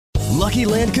Lucky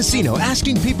Land Casino,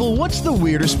 asking people, what's the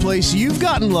weirdest place you've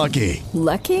gotten lucky?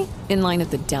 Lucky? In line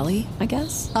at the deli, I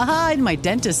guess? Aha, in my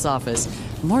dentist's office.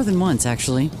 More than once,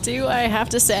 actually. Do I have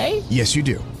to say? Yes, you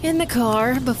do. In the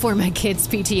car before my kids'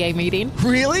 PTA meeting.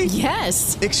 Really?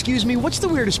 Yes. Excuse me, what's the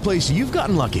weirdest place you've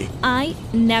gotten lucky? I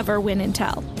never win and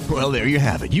tell. Well, there you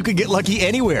have it. You can get lucky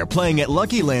anywhere, playing at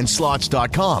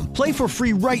LuckyLandSlots.com. Play for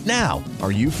free right now.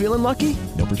 Are you feeling lucky?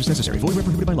 No purchase necessary. Void where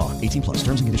prohibited by law. 18 plus.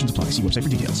 Terms and conditions apply. See website for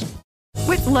details.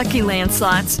 With Lucky Land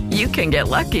Slots, you can get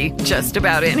lucky just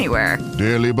about anywhere.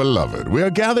 Dearly beloved, we are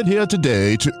gathered here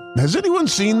today to... Has anyone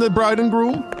seen the bride and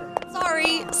groom?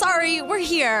 Sorry, we're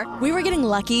here. We were getting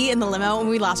lucky in the limo and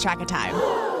we lost track of time.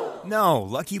 No,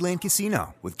 Lucky Land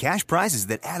Casino, with cash prizes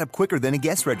that add up quicker than a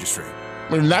guest registry.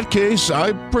 In that case,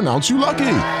 I pronounce you lucky.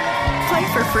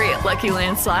 Play for free at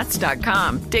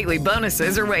LuckyLandSlots.com. Daily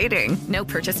bonuses are waiting. No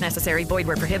purchase necessary. Void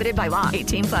where prohibited by law.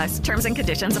 18 plus. Terms and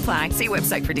conditions apply. See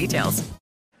website for details.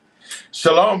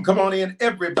 Shalom. Come on in,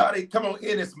 everybody. Come on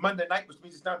in. It's Monday night, which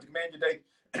means it's time to command your day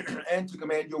and to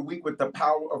command your week with the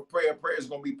power of prayer. Prayer is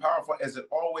going to be powerful as it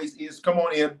always is. Come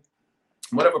on in,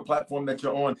 whatever platform that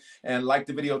you're on, and like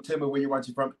the video, tell me where you're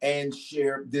watching from, and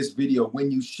share this video.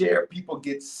 When you share, people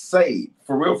get saved.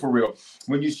 For real.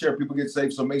 When you share, people get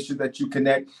saved. So make sure that you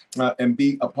connect and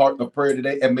be a part of prayer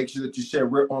today, and make sure that you share.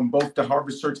 We're on both the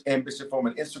Harvest Church and Bishop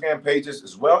Foreman Instagram pages,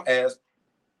 as well as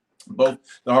both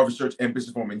the Harvest Church and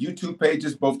Bishop Foreman YouTube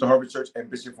pages, both the Harvest Church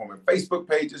and Bishop Foreman Facebook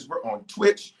pages. We're on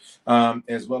Twitch,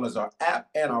 as well as our app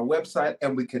and our website.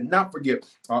 And we cannot forget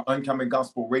our Uncommon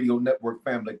Gospel Radio Network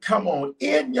family. Come on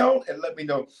in, y'all, and let me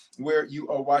know where you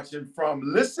are watching from.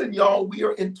 Listen, y'all, we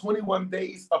are in 21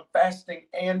 days of fasting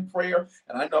and prayer.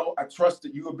 And I trust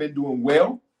that you have been doing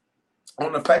well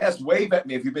on the fast. Wave at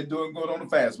me if you've been doing good on the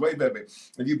fast. Wave at me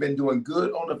if you've been doing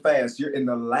good on the fast. You're in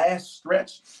the last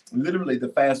stretch. Literally, the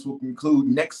fast will conclude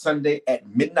next Sunday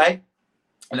at midnight,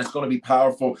 and it's going to be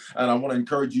powerful. And I want to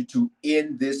encourage you to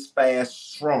end this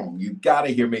fast strong. You got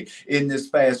to hear me. End this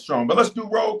fast strong. But let's do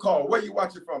roll call. Where are you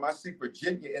watching from? I see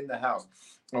Virginia in the house,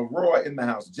 Aurora in the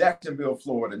house, Jacksonville,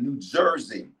 Florida, New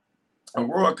Jersey,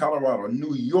 Aurora, Colorado,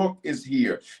 New York is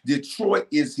here. Detroit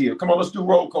is here. Come on, let's do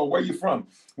roll call. Where you from?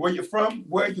 Where you from?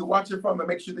 Where you watching from? And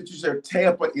make sure that you share.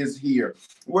 Tampa is here.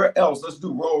 Where else? Let's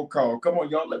do roll call. Come on,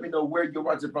 y'all. Let me know where you're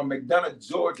watching from. McDonough,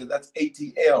 Georgia. That's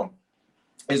ATL.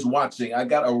 Is watching. I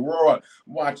got Aurora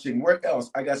watching. Where else?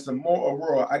 I got some more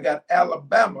Aurora. I got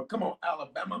Alabama. Come on,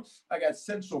 Alabama. I got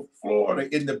Central Florida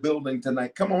in the building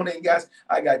tonight. Come on in, guys.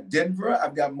 I got Denver.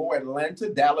 I've got more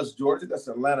Atlanta, Dallas, Georgia. That's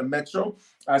Atlanta Metro.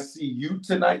 I see you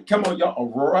tonight. Come on, y'all.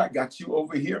 Aurora, I got you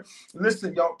over here.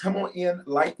 Listen, y'all, come on in.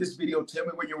 Like this video. Tell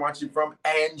me where you're watching from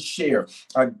and share.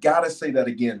 I got to say that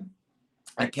again.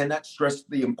 I cannot stress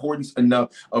the importance enough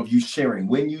of you sharing.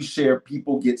 When you share,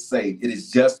 people get saved. It is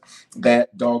just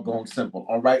that doggone simple.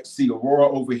 All right. See Aurora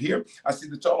over here. I see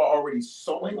that y'all are already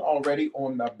sewing already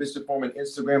on Bishop Foreman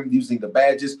Instagram using the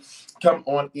badges. Come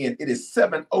on in. It is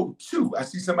 7:02. I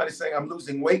see somebody saying I'm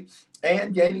losing weight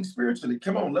and gaining spiritually.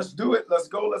 Come on. Let's do it. Let's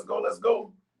go. Let's go. Let's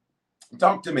go.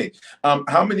 Talk to me.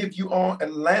 How many of you are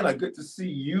Atlanta? Good to see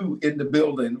you in the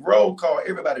building. Roll call,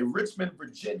 everybody. Richmond,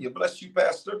 Virginia. Bless you,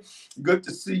 Pastor. Good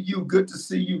to see you. Good to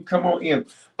see you. Come on in.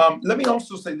 Let me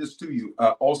also say this to you.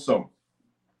 Also,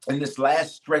 in this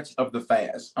last stretch of the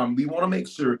fast, we want to make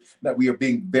sure that we are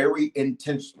being very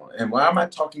intentional. And why am I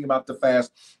talking about the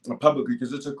fast publicly?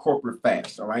 Because it's a corporate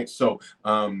fast. All right. So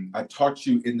I taught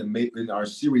you in our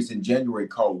series in January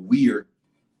called Weird.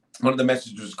 One of the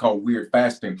messages is called Weird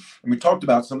Fasting. And we talked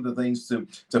about some of the things to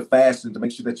fast and to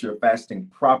make sure that you're fasting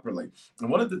properly. And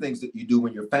one of the things that you do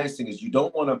when you're fasting is you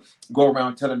don't want to go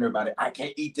around telling everybody, I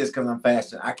can't eat this because I'm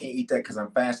fasting. I can't eat that because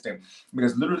I'm fasting.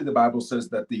 Because literally the Bible says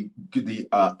that the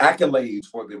accolades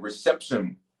or the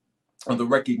reception or the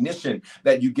recognition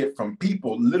that you get from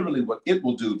people, literally what it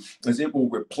will do is it will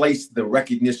replace the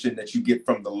recognition that you get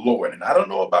from the Lord. And I don't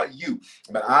know about you,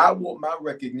 but I want my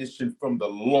recognition from the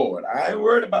Lord. I ain't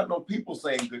worried about no people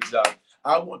saying good job.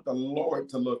 I want the Lord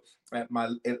to look at my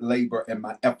labor and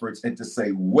my efforts and to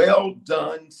say, well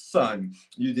done, son.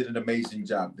 You did an amazing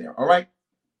job there. All right.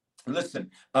 Listen,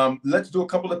 let's do a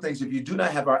couple of things. If you do not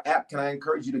have our app, can I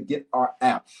encourage you to get our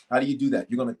app? How do you do that?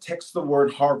 You're going to text the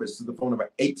word harvest to the phone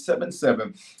number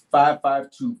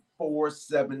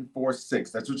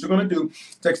 877-552-4746. That's what you're going to do.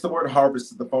 Text the word harvest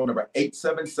to the phone number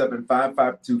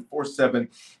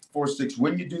 877-552-4746.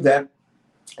 When you do that,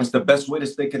 it's the best way to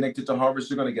stay connected to Harvest.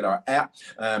 You're going to get our app.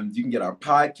 You can get our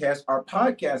podcast. Our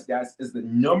podcast, guys, is the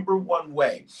number one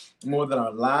way, more than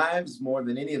our lives, more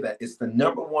than any of that. It's the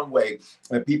number one way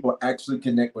that people actually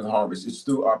connect with Harvest. It's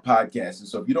through our podcast. And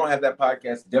so if you don't have that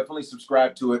podcast, definitely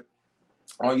subscribe to it.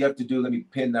 All you have to do, let me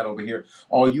pin that over here.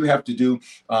 All you have to do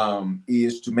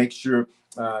is to make sure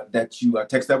that you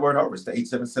text that word harvest to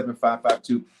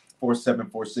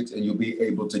 877-552-4746, and you'll be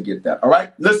able to get that. All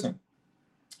right, listen.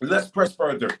 Let's press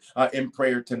further in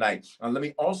prayer tonight. Let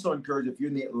me also encourage, if you're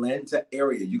in the Atlanta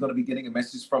area, you're going to be getting a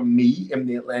message from me in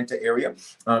the Atlanta area.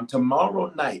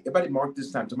 Tomorrow night, everybody mark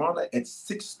this time, tomorrow night at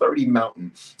 6:30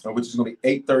 Mountain, which is going to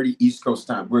be 8:30 East Coast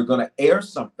time. We're going to air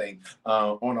something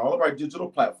on all of our digital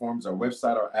platforms, our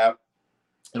website, our app.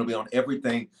 It'll be on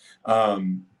everything.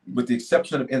 With the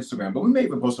exception of Instagram, but we may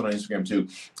even post it on Instagram too.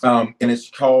 And it's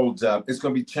called, it's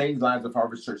going to be Changed Lives of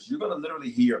Harvest Church. You're going to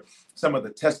literally hear some of the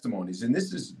testimonies. And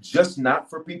this is just not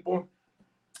for people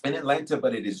in Atlanta,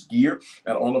 but it is geared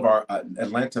at all of our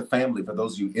Atlanta family. For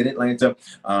those of you in Atlanta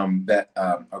that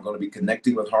are going to be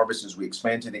connecting with Harvest as we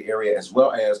expand to the area, as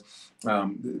well as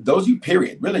those of you,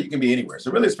 period. Really, you can be anywhere.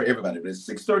 So really, it's for everybody. But it's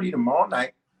 6:30 tomorrow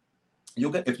night.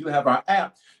 You'll get, if you have our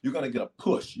app, you're going to get a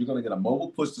push. You're going to get a mobile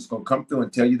push that's going to come through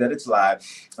and tell you that it's live.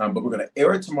 But we're going to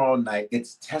air it tomorrow night.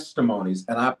 It's testimonies.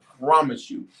 And I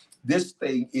promise you, this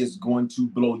thing is going to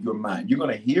blow your mind. You're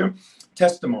going to hear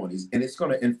testimonies. And it's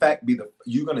going to, in fact,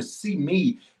 you're going to see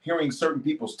me hearing certain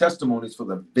people's testimonies for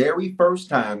the very first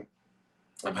time,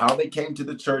 of how they came to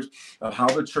the church, of how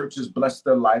the church has blessed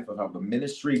their life, of how the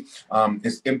ministry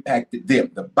has impacted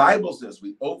them. The Bible says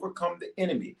we overcome the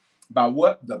enemy by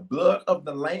what? The blood of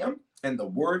the Lamb and the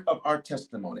word of our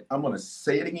testimony. I'm going to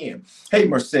say it again. Hey,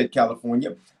 Merced,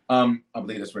 California. I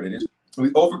believe that's what it is.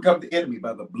 We overcome the enemy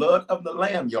by the blood of the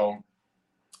Lamb, y'all,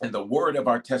 and the word of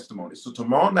our testimony. So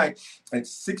tomorrow night at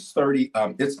 6:30,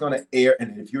 it's going to air.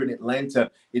 And if you're in Atlanta,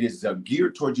 it is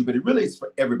geared towards you, but it really is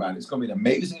for everybody. It's going to be an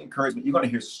amazing encouragement. You're going to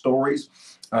hear stories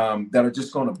that are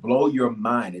just going to blow your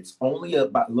mind. It's only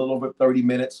about a little over 30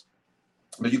 minutes.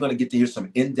 But you're going to get to hear some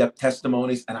in-depth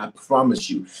testimonies, and I promise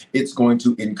you, it's going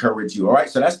to encourage you. All right,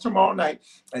 so that's tomorrow night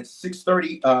at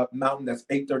 6:30 Mountain. That's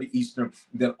 8:30 Eastern.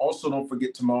 Then also don't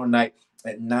forget tomorrow night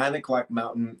at 9 o'clock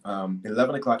Mountain,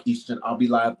 11 o'clock Eastern. I'll be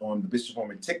live on the Bishop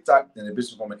Foreman TikTok and the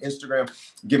Bishop Foreman Instagram,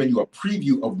 giving you a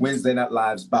preview of Wednesday Night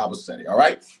Live's Bible study. All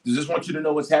right, I just want you to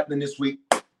know what's happening this week.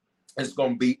 It's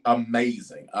going to be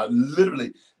amazing.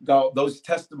 Literally, those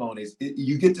testimonies,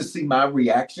 you get to see my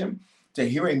reaction to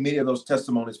hearing many of those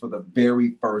testimonies for the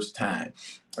very first time.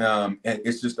 And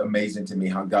it's just amazing to me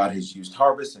how God has used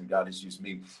Harvest and God has used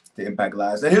me to impact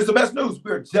lives. And here's the best news.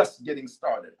 We're just getting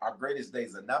started. Our greatest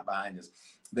days are not behind us.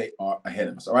 They are ahead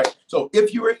of us. All right. So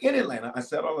if you are in Atlanta, I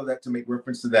said all of that to make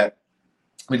reference to that.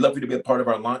 We'd love for you to be a part of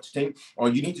our launch team. All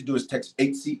you need to do is text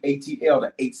HCATL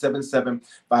to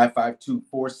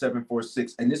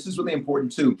 877-552-4746. And this is really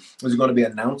important too, because we're going to be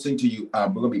announcing to you, we're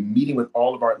going to be meeting with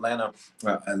all of our Atlanta,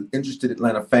 interested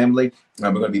Atlanta family.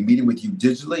 We're going to be meeting with you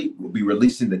digitally. We'll be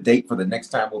releasing the date for the next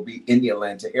time we'll be in the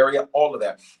Atlanta area, all of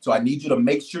that. So I need you to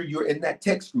make sure you're in that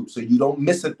text group so you don't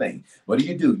miss a thing. What do?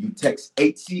 You text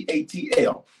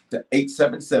HCATL to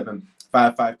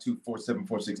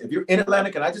 877-552-4746. If you're in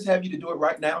Atlanta, can I just have you to do it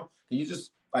right now? Can you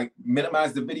just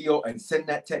minimize the video and send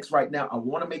that text right now? I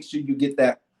want to make sure you get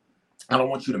that. I don't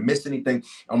want you to miss anything.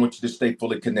 I want you to stay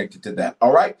fully connected to that.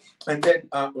 All right. And then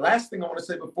last thing I want to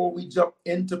say before we jump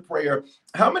into prayer,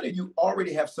 how many of you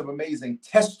already have some amazing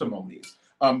testimonies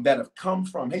that have come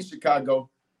from, hey, Chicago,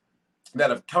 that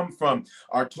have come from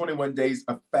our 21 days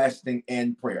of fasting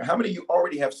and prayer? How many of you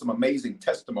already have some amazing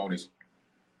testimonies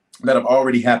that have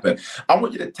already happened? I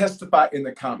want you to testify in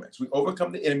the comments. We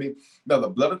overcome the enemy by the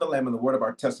blood of the Lamb and the word of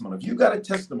our testimony. If you got a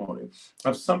testimony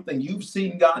of something you've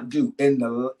seen God do in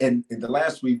the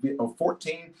last week of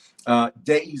 14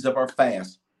 days of our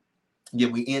fast,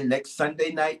 again, we end next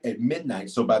Sunday night at midnight.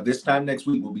 So by this time next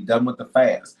week, we'll be done with the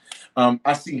fast.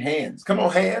 I see hands. Come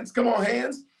on, hands. Come on,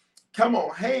 hands. Come on,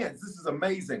 hands. This is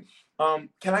amazing.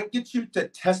 Can I get you to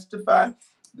testify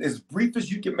as brief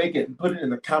as you can make it and put it in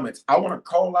the comments? I want to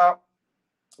call out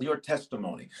your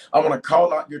testimony. I want to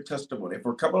call out your testimony.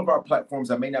 For a couple of our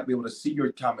platforms, I may not be able to see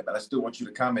your comment, but I still want you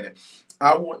to comment it.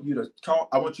 I want you to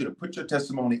put your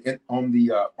testimony in on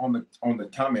the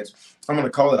comments. I'm going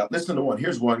to call it out. Listen to one.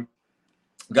 Here's one.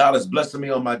 God is blessing me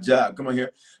on my job. Come on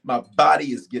here. My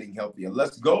body is getting healthier.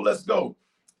 Let's go. Let's go.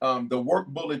 The work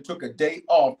bully took a day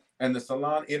off and the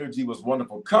salon energy was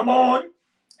wonderful. Come on.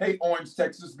 Hey, Orange,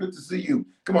 Texas, good to see you.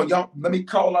 Come on, y'all. Let me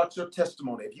call out your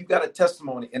testimony. If you got a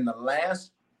testimony in the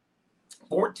last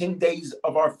 14 days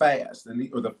of our fast,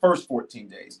 or the first 14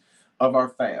 days of our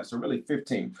fast, or really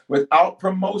 15, without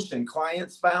promotion,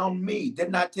 clients found me.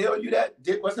 Didn't I tell you that?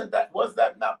 Was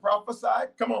that not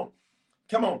prophesied? Come on.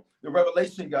 Come on. The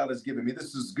revelation God has given me.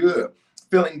 This is good.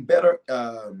 Feeling better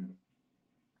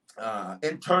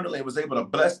internally, was able to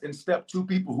bless and step two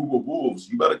people who were wolves.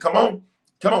 You better come on.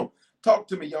 Come on. Talk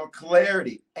to me, y'all.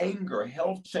 Clarity, anger,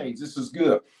 health change. This is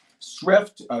good.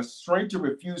 Strength to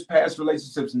refuse past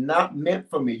relationships not meant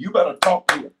for me. You better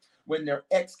talk here. When their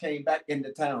ex came back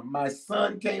into town, my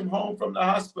son came home from the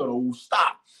hospital.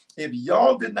 Stop. If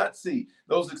y'all did not see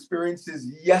those experiences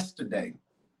yesterday,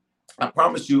 I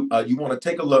promise you, you want to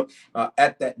take a look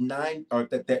at that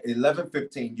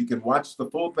 11:15. You can watch the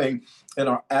full thing in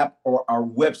our app or our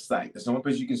website. That's the only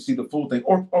place you can see the full thing,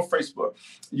 or Facebook.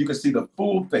 You can see the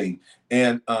full thing,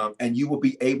 and you will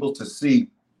be able to see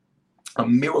a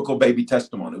miracle baby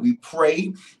testimony. We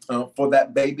prayed for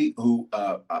that baby who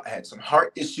had some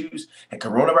heart issues and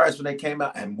coronavirus when they came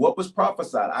out. And what was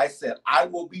prophesied? I said, I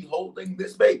will be holding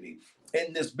this baby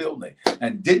in this building.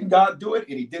 And didn't God do it?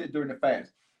 And he did it during the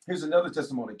fast. Here's another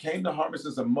testimony. Came to Harvest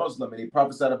as a Muslim, and he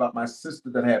prophesied about my sister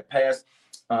that had passed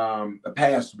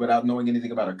without knowing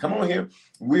anything about her. Come on here.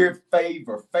 Weird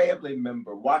favor, family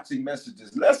member, watching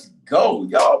messages. Let's go.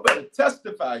 Y'all better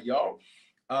testify, y'all.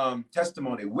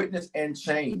 Testimony, witness, and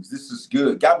change. This is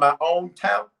good. Got my own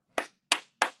town.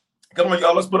 Come on,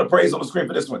 y'all. Let's put a praise on the screen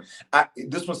for this one.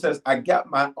 This one says, I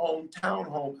got my own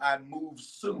townhome. I move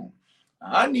soon.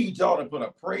 I need y'all to put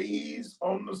a praise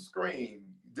on the screen.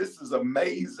 This is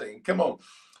amazing. Come on.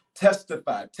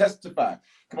 Testify.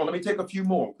 Come on, let me take a few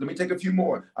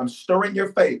more. I'm stirring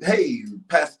your faith. Hey,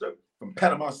 Pastor from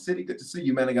Panama City. Good to see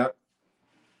you, man of God.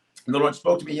 The Lord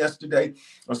spoke to me yesterday,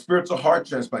 a spiritual heart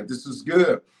transplant. This is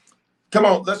good. Come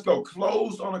on, let's go.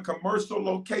 Close on a commercial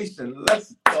location.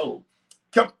 Let's go.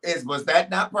 Was that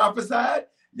not prophesied?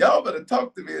 Y'all better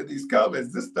talk to me in these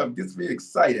comments. This stuff gets me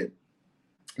excited.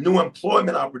 New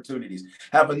employment opportunities.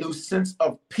 Have a new sense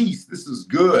of peace. This is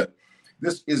good.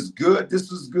 This is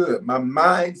good. My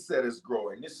mindset is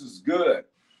growing. This is good.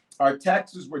 Our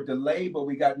taxes were delayed, but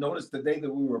we got notice today that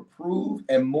we were approved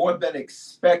and more than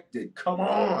expected. Come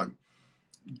on.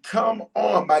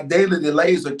 My daily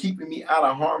delays are keeping me out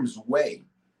of harm's way.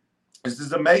 This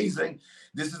is amazing.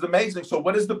 So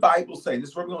what does the Bible say?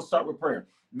 This is where we're going to start with prayer.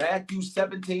 Matthew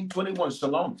 17:21.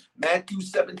 Shalom. Matthew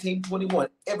 17:21.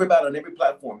 Everybody on every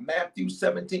platform. Matthew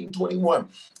 17:21.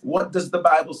 What does the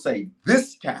Bible say?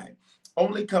 This kind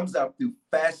only comes out through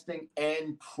fasting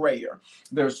and prayer.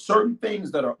 There are certain things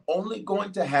that are only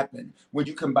going to happen when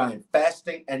you combine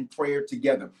fasting and prayer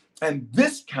together. And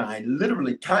this kind,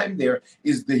 literally, kind there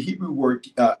is the Hebrew word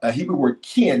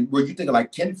kin, where you think of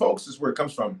like kin folks, is where it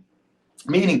comes from.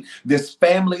 Meaning this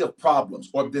family of problems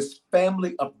or this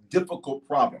family of difficult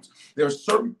problems. There are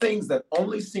certain things that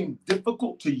only seem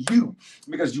difficult to you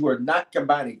because you are not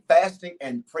combining fasting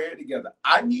and prayer together.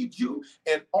 I need you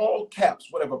in all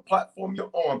caps, whatever platform you're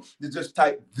on, to just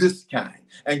type this kind.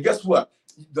 And guess what?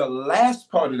 The last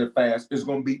part of the fast is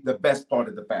going to be the best part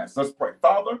of the fast. Let's pray.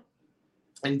 Father,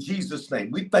 in Jesus' name,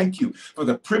 we thank you for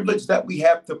the privilege that we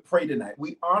have to pray tonight.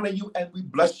 We honor you and we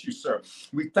bless you, sir.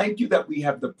 We thank you that we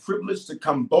have the privilege to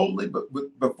come boldly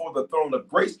before the throne of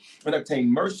grace and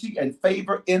obtain mercy and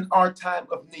favor in our time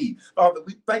of need. Father,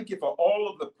 we thank you for all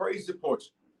of the praise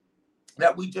reports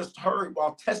that we just heard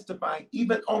while testifying,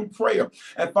 even on prayer.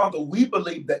 And Father, we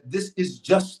believe that this is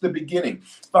just the beginning.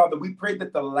 Father, we pray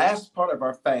that the last part of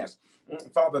our fast,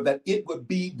 Father, that it would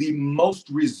be the most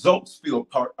results-filled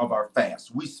part of our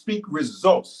fast. We speak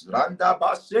results.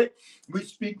 We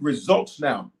speak results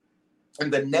now. In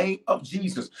the name of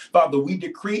Jesus, Father, we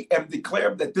decree and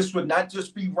declare that this would not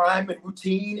just be rhyme and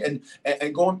routine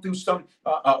and going through some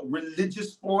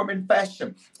religious form and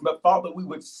fashion, but Father, we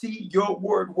would see your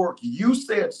word work. You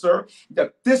said, sir,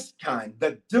 that this kind,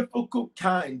 the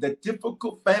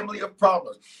difficult family of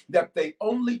problems, that they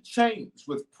only change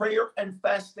with prayer and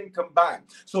fasting combined.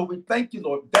 So we thank you,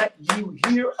 Lord, that you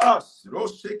hear us,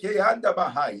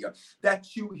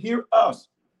 that you hear us.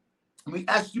 We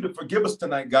ask you to forgive us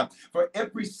tonight, God, for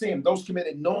every sin, those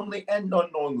committed knowingly and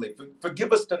unknowingly.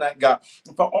 Forgive us tonight, God,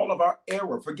 for all of our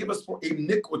error. Forgive us for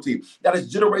iniquity. That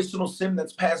is generational sin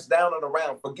that's passed down and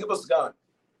around. Forgive us, God,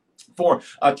 for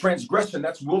transgression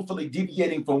that's willfully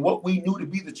deviating from what we knew to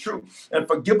be the truth. And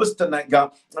forgive us tonight,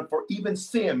 God, for even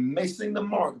sin, missing the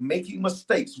mark, making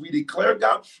mistakes. We declare,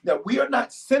 God, that we are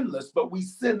not sinless, but we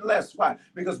sin less. Why?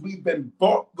 Because we've been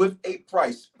bought with a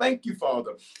price. Thank you,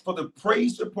 Father, for the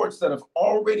praise reports that have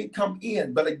already come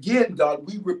in. But again, God,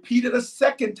 we repeat it a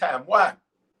second time. Why?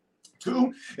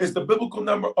 2 is the biblical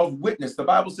number of witness. The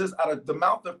Bible says, out of the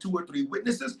mouth of 2 or 3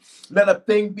 witnesses, let a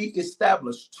thing be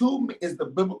established. 2 is the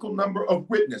biblical number of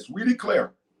witness. We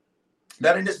declare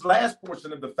that in this last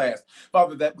portion of the fast,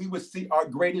 Father, that we would see our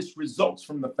greatest results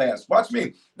from the fast. Watch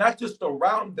me, not just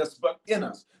around us, but in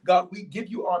us. God, we give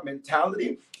you our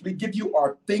mentality. We give you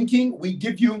our thinking. We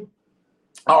give you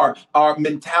our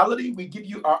mentality. We give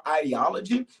you our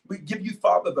ideology. We give you,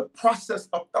 Father, the process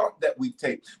of thought that we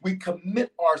take. We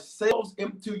commit ourselves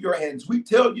into your hands. We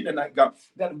tell you tonight, God,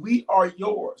 that we are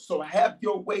yours. So have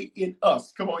your way in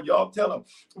us. Come on, y'all, tell them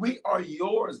we are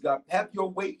yours, God. Have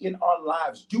your way in our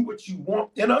lives. Do what you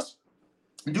want in us.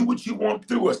 Do what you want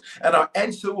through us. And our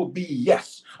answer will be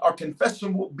yes. Our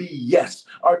confession will be yes.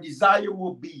 Our desire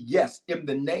will be yes. In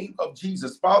the name of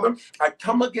Jesus. Father, I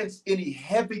come against any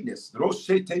heaviness,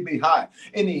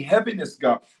 any heaviness,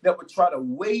 God, that would try to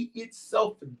weigh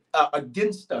itself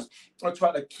against us or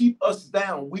try to keep us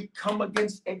down. We come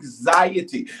against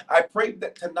anxiety. I pray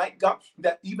that tonight, God,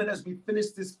 that even as we finish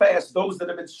this fast, those that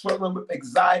have been struggling with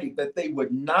anxiety, that they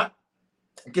would not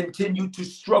continue to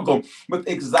struggle with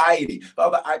anxiety.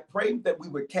 Father, I pray that we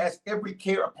would cast every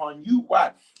care upon you.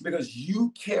 Why? Because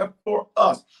you care for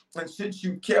us. And since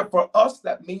you care for us,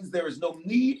 that means there is no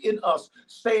need in us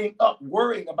staying up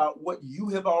worrying about what you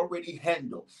have already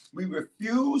handled. We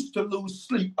refuse to lose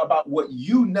sleep about what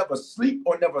you never sleep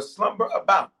or never slumber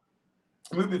about.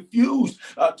 We refuse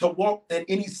to walk in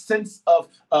any sense of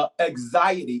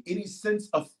anxiety, any sense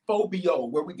of phobia,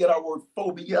 where we get our word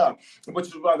phobia, which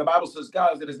is why the Bible says,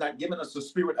 God, that has not given us a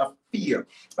spirit of fear,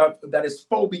 that is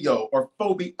phobia or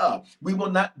phobia. We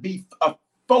will not be a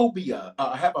phobia,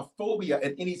 have a phobia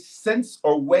in any sense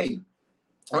or way,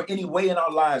 or any way in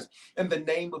our lives in the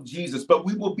name of Jesus. But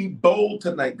we will be bold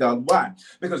tonight, God. Why?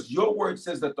 Because your word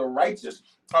says that the righteous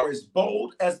are as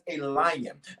bold as a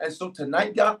lion. And so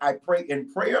tonight, God, I pray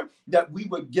in prayer that we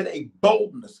would get a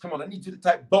boldness. Come on, I need you to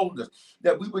type boldness.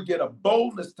 That we would get a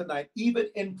boldness tonight, even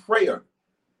in prayer.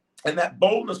 And that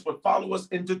boldness would follow us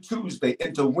into Tuesday,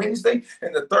 into Wednesday,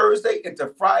 into Thursday,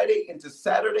 into Friday, into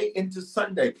Saturday, into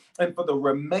Sunday. And for the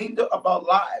remainder of our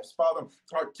lives, Father,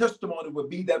 our testimony would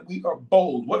be that we are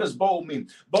bold. What does bold mean?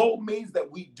 Bold means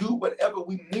that we do whatever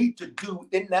we need to do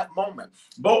in that moment.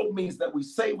 Bold means that we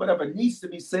say whatever needs to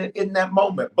be said in that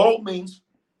moment. Bold means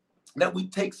that we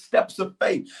take steps of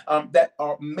faith that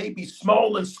are maybe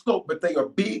small in scope, but they are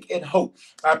big in hope.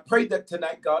 I pray that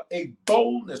tonight, God, a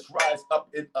boldness rise up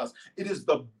in us. It is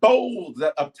the bold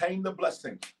that obtain the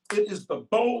blessing. It is the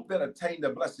bold that obtain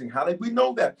the blessing. How did we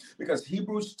know that? Because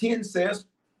Hebrews 10 says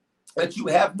that you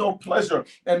have no pleasure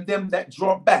in them that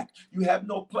draw back. You have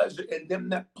no pleasure in them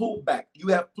that pull back. You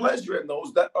have pleasure in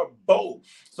those that are bold.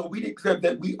 So we declare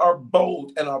that we are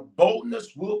bold, and our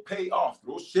boldness will pay off.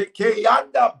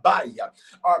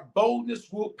 Our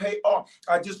boldness will pay off.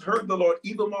 I just heard the Lord,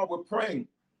 even while we're praying.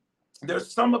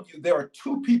 There's some of you, there are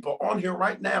two people on here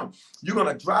right now. You're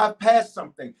going to drive past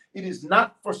something. It is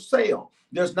not for sale.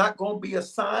 There's not going to be a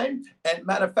sign. And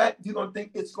matter of fact, you're going to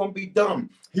think it's going to be done.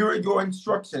 Here are your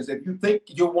instructions. If you think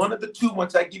you're one of the two,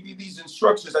 once I give you these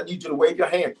instructions, I need you to wave your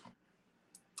hand.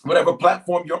 Whatever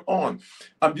platform you're on,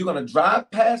 you're going to drive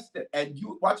past it, and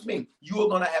you watch me. You are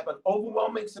going to have an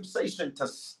overwhelming sensation to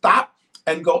stop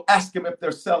and go ask them if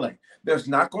they're selling. There's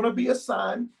not going to be a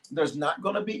sign. There's not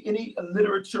going to be any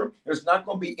literature. There's not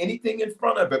going to be anything in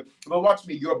front of it. But watch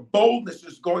me. Your boldness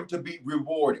is going to be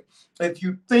rewarded. If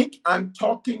you think I'm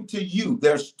talking to you,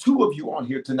 there's two of you on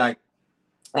here tonight.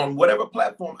 On whatever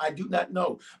platform, I do not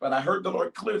know, but I heard the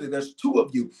Lord clearly. There's two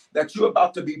of you that you're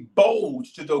about to be bold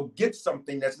to go get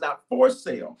something that's not for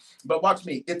sale. But watch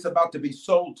me. It's about to be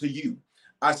sold to you.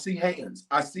 I see hands.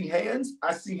 I see hands.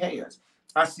 I see hands.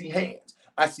 I see hands.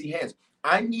 I see hands.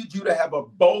 I need you to have a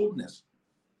boldness.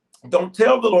 Don't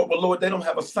tell the Lord, well, Lord, they don't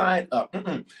have a sign up.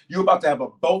 You're about to have a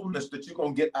boldness that you're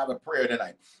going to get out of prayer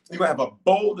tonight. You're going to have a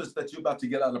boldness that you're about to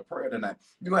get out of prayer tonight.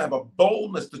 You're going to have a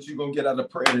boldness that you're going to get out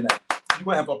of prayer tonight. You're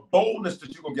going to have a boldness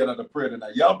that you're going to get out of prayer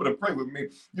tonight. Y'all better pray with me.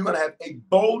 You're going to have a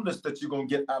boldness that you're going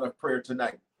to get out of prayer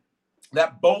tonight.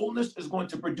 That boldness is going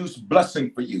to produce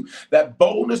blessing for you. That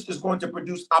boldness is going to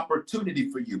produce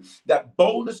opportunity for you. That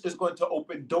boldness is going to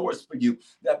open doors for you.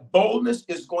 That boldness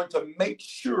is going to make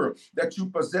sure that you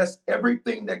possess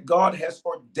everything that God has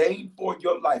ordained for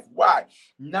your life. Why?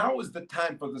 Now is the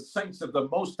time for the saints of the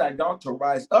Most High God to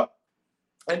rise up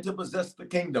and to possess the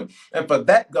kingdom. And for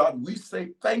that, God, we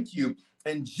say thank you.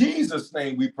 In Jesus'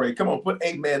 name we pray. Come on, put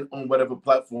amen on whatever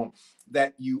platform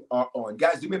that you are on.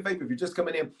 Guys, do me a favor. If you're just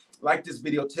coming in, like this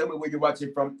video, tell me where you're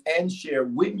watching from, and share.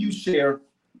 When you share,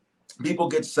 people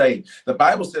get saved. The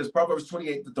Bible says, Proverbs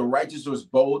 28, that the righteous are as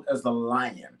bold as the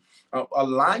lion. A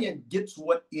lion gets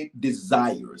what it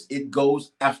desires. It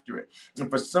goes after it. And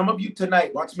for some of you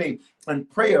tonight, watch me, in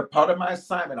prayer, part of my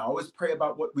assignment, I always pray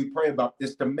about what we pray about,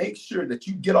 is to make sure that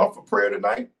you get off of prayer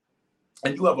tonight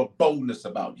and you have a boldness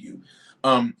about you.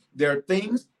 There are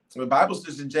things, the Bible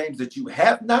says in James, that you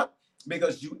have not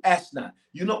because you ask not.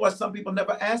 You know what some people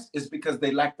never ask? Is because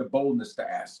they lack the boldness to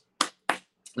ask.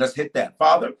 Let's hit that.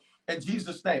 Father, in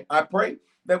Jesus' name, I pray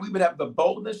that we would have the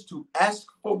boldness to ask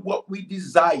for what we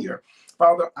desire.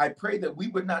 Father, I pray that we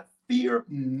would not fear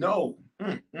no.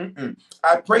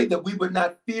 I pray that we would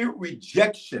not fear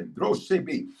rejection.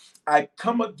 I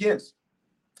come against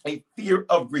a fear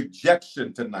of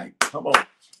rejection tonight. Come on.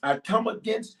 I come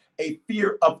against a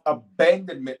fear of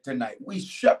abandonment tonight. We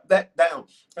shut that down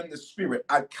in the spirit.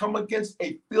 I come against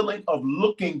a feeling of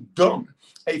looking dumb,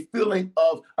 a feeling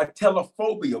of a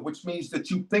telephobia, which means that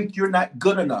you think you're not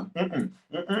good enough.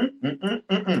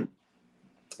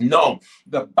 No,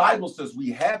 the Bible says we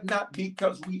have not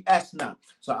because we ask not.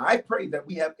 So I pray that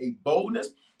we have a boldness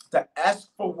to ask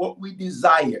for what we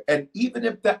desire. And even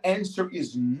if the answer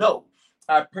is no,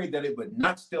 I pray that it would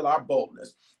not steal our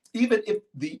boldness. Even if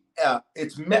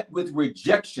it's met with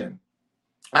rejection,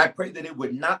 I pray that it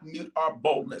would not mute our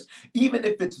boldness. Even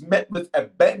if it's met with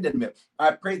abandonment,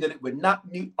 I pray that it would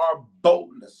not mute our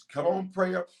boldness. Come on,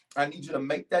 prayer. I need you to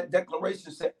make that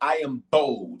declaration. Say, I am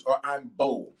bold, or I'm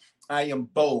bold. I am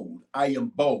bold. I am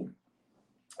bold.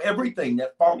 Everything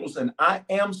that follows an I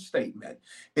am statement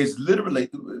is literally,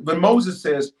 when Moses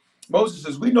says,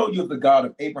 we know you're the God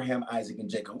of Abraham, Isaac, and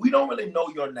Jacob. We don't really know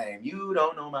your name. You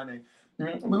don't know my name.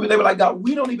 They were like, God,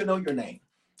 we don't even know your name.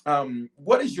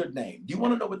 What is your name? Do you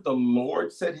want to know what the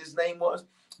Lord said his name was?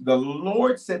 The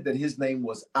Lord said that his name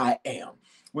was I am,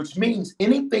 which means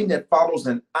anything that follows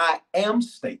an I am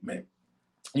statement,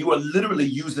 you are literally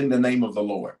using the name of the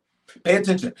Lord. Pay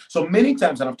attention. So many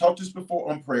times, and I've talked this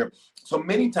before on prayer, so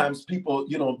many times people,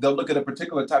 they'll look at a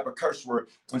particular type of curse word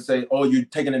and say, oh, you're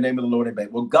taking the name of the Lord in vain.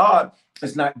 Well, God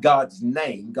is not God's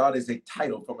name. God is a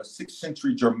title from a 6th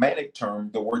century Germanic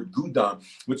term, the word Gudon,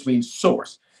 which means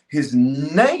source. His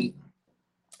name,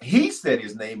 he said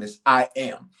his name is I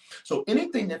am. So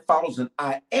anything that follows an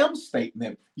I am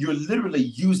statement, you're literally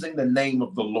using the name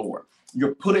of the Lord.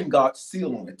 You're putting God's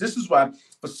seal on it. This is why,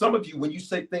 for some of you, when you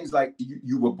say things like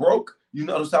you were broke, you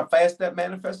notice how fast that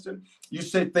manifested? You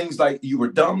say things like you were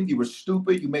dumb, you were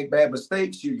stupid, you make bad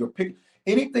mistakes, you're pick.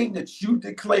 Anything that you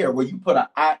declare where you put an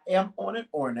I am on it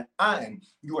or an I'm,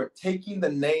 you are taking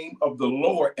the name of the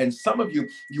Lord. And some of you,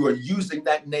 you are using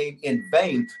that name in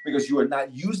vain because you are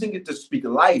not using it to speak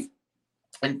life.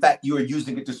 In fact, you are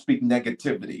using it to speak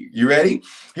negativity. You ready?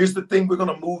 Here's the thing we're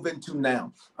going to move into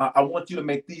now. I want you to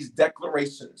make these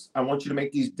declarations. I want you to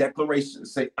make these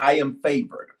declarations. Say, I am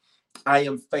favored. I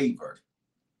am favored.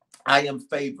 I am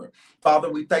favored. Father,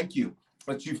 we thank you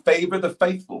that you favor the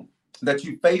faithful, that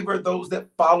you favor those that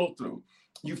follow through.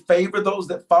 You favor those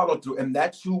that follow through, and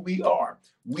that's who we are.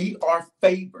 We are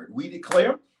favored. We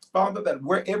declare, Father, that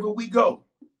wherever we go,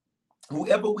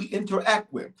 whoever we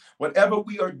interact with, whatever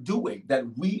we are doing, that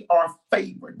we are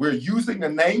favored. We're using the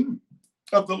name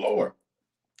of the Lord,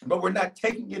 but we're not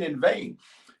taking it in vain.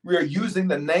 We are using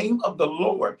the name of the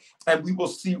Lord, and we will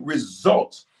see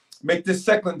results. Make this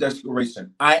second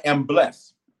declaration. I am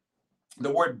blessed.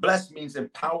 The word blessed means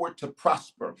empowered to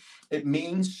prosper. It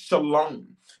means shalom.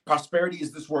 Prosperity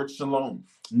is this word shalom.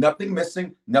 Nothing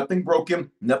missing, nothing broken,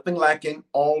 nothing lacking,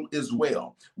 all is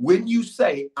well. When you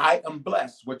say, I am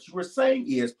blessed, what you are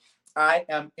saying is, I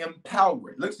am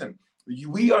empowered. Listen,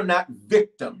 we are not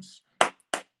victims.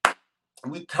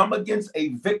 We come against a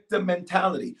victim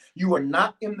mentality. You are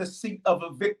not in the seat of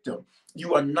a victim.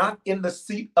 You are not in the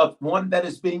seat of one that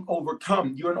is being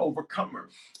overcome. You're an overcomer.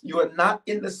 You are not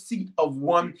in the seat of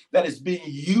one that is being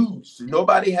used.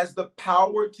 Nobody has the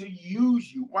power to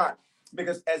use you. Why?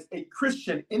 Because as a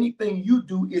Christian, anything you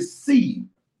do is seed,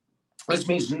 which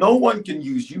means no one can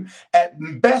use you. At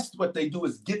best, what they do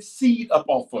is get seed up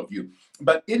off of you.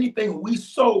 But anything we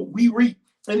sow, we reap.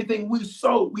 Anything we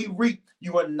sow, we reap.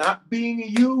 You are not being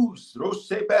used.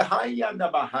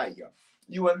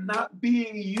 You are not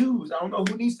being used. I don't know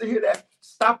who needs to hear that.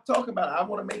 Stop talking about it. I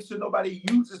want to make sure nobody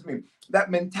uses me.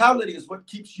 That mentality is what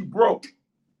keeps you broke.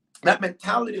 That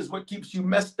mentality is what keeps you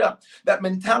messed up. That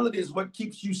mentality is what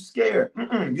keeps you scared.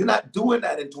 You're not doing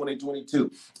that in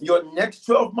 2022. Your next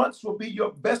 12 months will be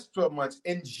your best 12 months.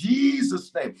 In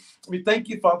Jesus' name, we thank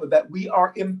you, Father, that we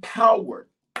are empowered.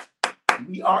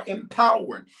 We are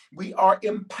empowered. We are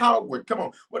empowered. Come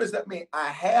on. What does that mean? I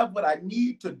have what I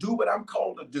need to do what I'm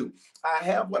called to do. I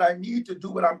have what I need to do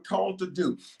what I'm called to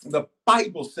do. The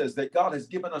Bible says that God has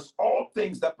given us all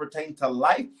things that pertain to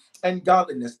life and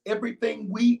godliness. Everything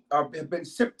we have been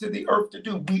sent to the earth to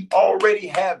do, we already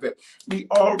have it. We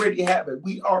already have it.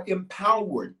 We are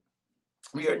empowered.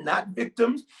 We are not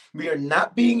victims. We are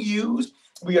not being used.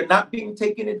 We are not being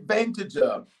taken advantage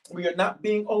of. We are not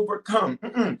being overcome.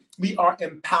 We are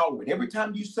empowered. Every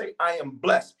time you say, I am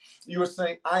blessed, you are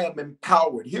saying, I am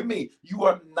empowered. Hear me. You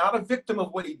are not a victim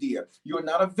of what he did. You are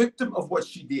not a victim of what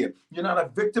she did. You're not a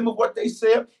victim of what they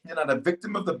said. You're not a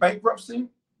victim of the bankruptcy.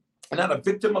 You're not a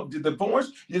victim of the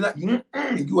divorce. You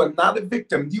are not a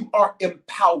victim. You are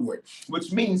empowered,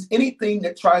 which means anything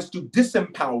that tries to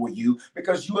disempower you,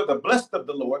 because you are the blessed of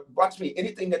the Lord, watch me,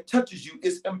 anything that touches you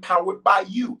is empowered by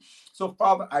you. So,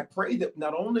 Father, I pray that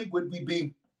not only would we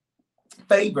be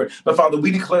favored, but Father,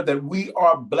 we declare that we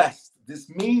are blessed. This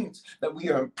means that we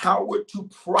are empowered to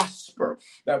prosper,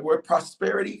 that where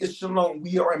prosperity is shalom,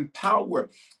 we are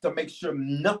empowered to make sure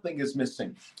nothing is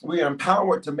missing. We are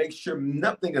empowered to make sure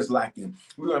nothing is lacking.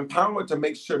 We are empowered to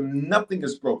make sure nothing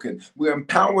is broken. We are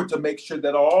empowered to make sure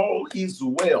that all is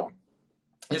well.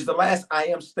 Here's the last I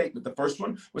am statement. The first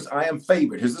one was I am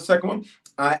favored. Here's the second one,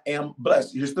 I am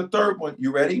blessed. Here's the third one.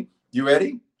 You ready? You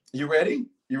ready? You ready?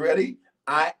 You ready?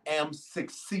 I am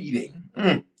succeeding.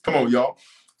 Come on, y'all.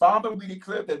 Father, we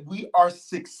declare that we are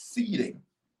succeeding.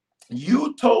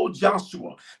 You told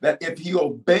Joshua that if he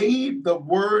obeyed the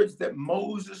words that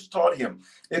Moses taught him,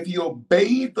 if he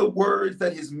obeyed the words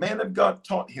that his man of God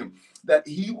taught him, that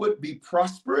he would be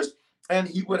prosperous and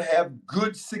he would have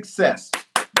good success.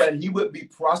 That he would be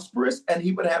prosperous and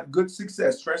he would have good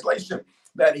success. Translation,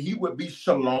 that he would be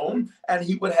shalom and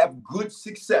he would have good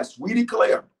success. We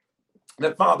declare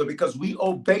that, Father, because we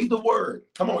obey the word,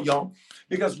 come on, y'all,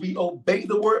 because we obey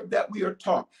the word that we are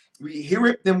taught. We hear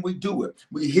it, then we do it.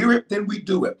 We hear it, then we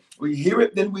do it. We hear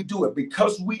it, then we do it.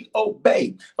 Because we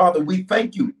obey, Father, we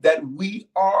thank you that we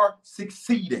are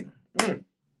succeeding.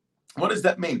 What does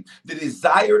that mean? The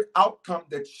desired outcome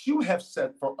that you have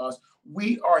set for us,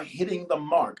 we are hitting the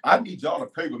mark. I need y'all to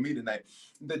pray with me tonight.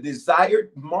 The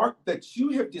desired mark that you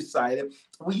have decided,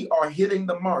 we are hitting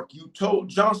the mark. You told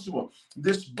Joshua,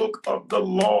 this book of the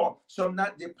law shall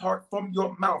not depart from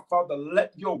your mouth. Father,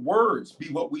 let your words be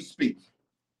what we speak.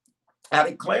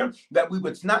 I declare that we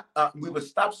would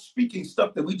stop speaking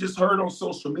stuff that we just heard on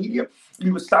social media.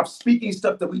 We would stop speaking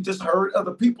stuff that we just heard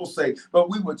other people say,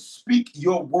 but we would speak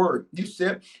your word. You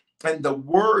said, and the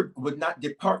word would not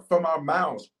depart from our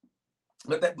mouths,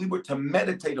 but that we were to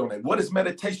meditate on it. What is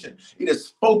meditation? It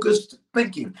is focused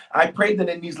thinking. I pray that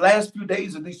in these last few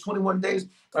days of these 21 days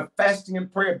of fasting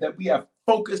and prayer, that we have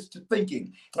focused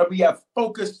thinking, that we have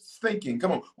focused thinking.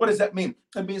 Come on. What does that mean?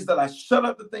 It means that I shut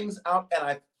up the things out and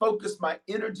I focus my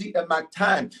energy and my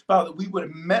time. Father, we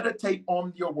would meditate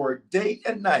on your word day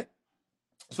and night.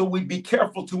 So we be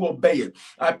careful to obey it.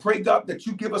 I pray, God, that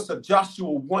you give us a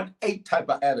Joshua 1:8 type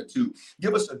of attitude.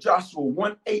 Give us a Joshua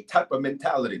 1:8 type of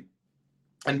mentality.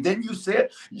 And then you said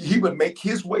he would make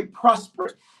his way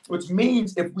prosperous, which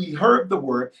means if we heard the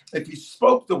word, if he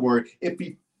spoke the word, if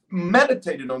he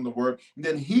meditated on the word,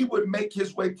 then he would make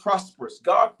his way prosperous.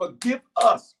 God, forgive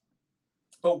us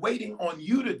for waiting on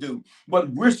you to do what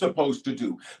we're supposed to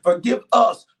do. Forgive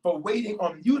us for waiting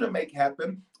on you to make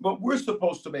happen what we're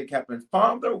supposed to make happen.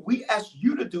 Father, we ask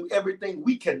you to do everything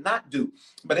we cannot do,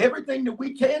 but everything that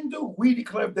we can do, we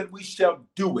declare that we shall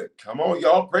do it. Come on,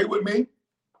 y'all, pray with me.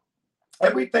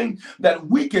 Everything that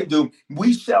we can do,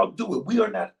 we shall do it. We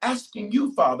are not asking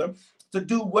you, Father, to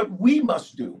do what we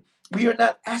must do. We are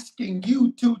not asking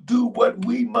you to do what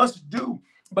we must do.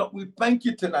 But we thank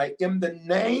you tonight in the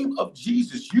name of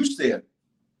Jesus. You said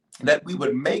that we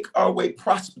would make our way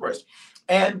prosperous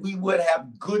and we would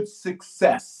have good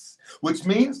success, which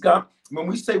means, God, when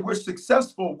we say we're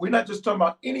successful, we're not just talking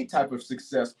about any type of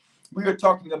success. We are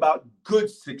talking about good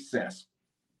success.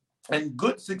 And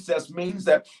good success means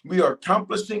that we are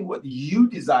accomplishing what you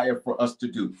desire for us to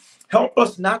do. Help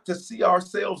us not to see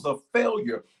ourselves a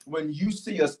failure when you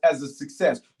see us as a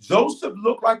success. Joseph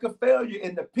looked like a failure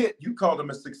in the pit. You called him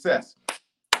a success.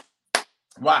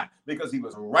 Why? Because he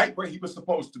was right where he was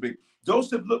supposed to be.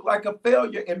 Joseph looked like a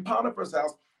failure in Potiphar's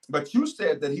house, but you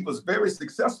said that he was very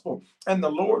successful and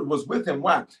the Lord was with him.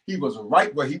 Why? He was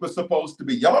right where he was supposed to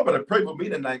be. Y'all better pray for me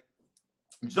tonight.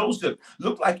 Joseph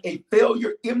looked like a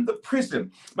failure in the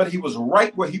prison, but he was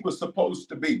right where he was supposed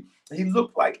to be. He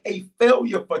looked like a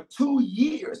failure for 2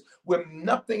 years when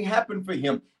nothing happened for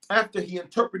him after he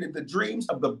interpreted the dreams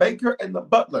of the baker and the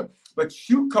butler, but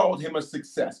you called him a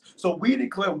success. So we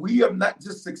declare we are not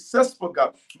just successful,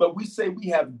 God, but we say we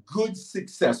have good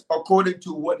success according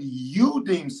to what you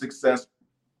deem success.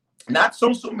 Not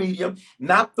social media,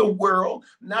 not the world,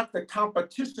 not the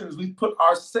competitions we put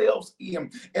ourselves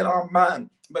in our mind,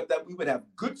 but that we would have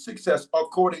good success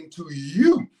according to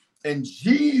you in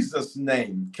Jesus'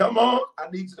 name. Come on. I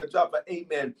need you to drop an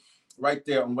amen right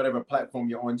there on whatever platform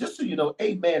you're on. Just so you know,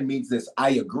 amen means this: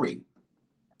 I agree.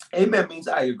 Amen means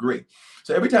I agree.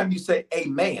 So every time you say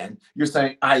amen, you're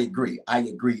saying I agree, I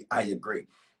agree, I agree.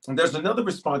 And there's another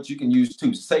response you can use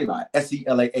too, Selah,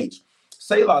 S-E-L-A-H.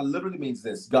 Selah literally means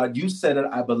this: God, you said it,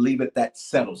 I believe it, that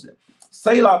settles it.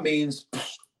 Selah means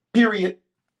period,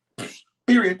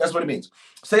 period. That's what it means.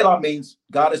 Selah means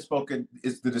God has spoken,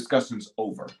 the discussion's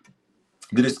over.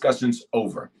 The discussion's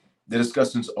over. The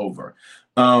discussion's over.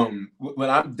 When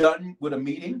I'm done with a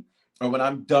meeting or when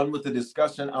I'm done with the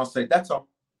discussion, I'll say, that's all.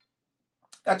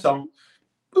 That's all.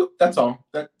 That's all.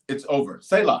 It's over.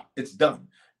 Selah, it's done.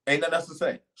 Ain't nothing else to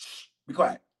say. Shh, be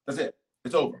quiet. That's it.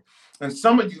 It's over. And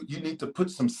some of you need to put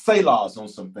some selahs on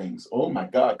some things. Oh my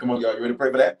God. Come on, y'all. You ready to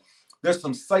pray for that? There's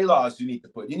some selahs you need to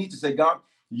put. You need to say, God,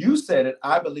 you said it.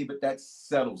 I believe it. That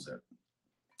settles it.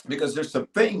 Because there's some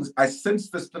things, I sense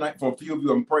this tonight for a few of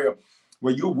you in prayer,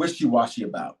 where you're wishy-washy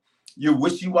about. You're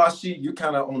wishy-washy. You're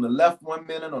kind of on the left 1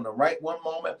 minute, on the right one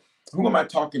moment. Who am I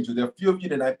talking to? There are a few of you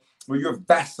tonight where you're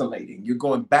vacillating. You're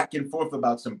going back and forth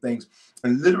about some things.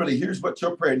 And literally, here's what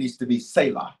your prayer needs to be: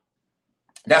 Selah.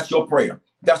 That's your prayer.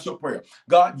 That's your prayer.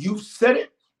 God, you said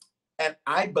it, and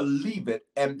I believe it,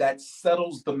 and that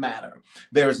settles the matter.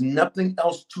 There is nothing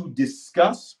else to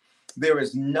discuss. There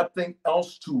is nothing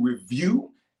else to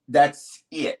review. That's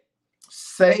it.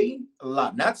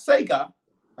 Selah. Not Sega.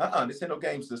 This ain't no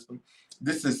game system.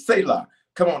 This is Selah.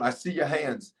 Come on, I see your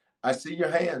hands. I see your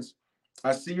hands.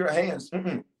 I see your hands.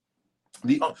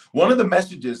 One of the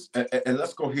messages, and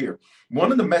let's go here.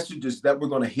 One of the messages that we're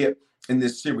going to hit in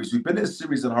this series, we've been in a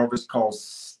series at Harvest called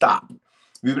Stop.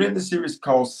 We've been in the series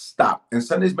called Stop. And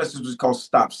Sunday's message was called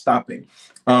Stop Stopping.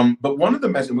 But one of the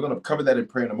messages, we're going to cover that in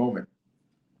prayer in a moment.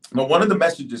 But one of the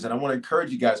messages, and I want to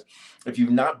encourage you guys, if you've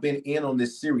not been in on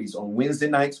this series, on Wednesday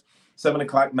nights, 7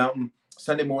 o'clock Mountain,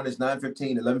 Sunday mornings,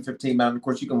 9:15, 11:15 Mountain. Of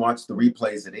course, you can watch the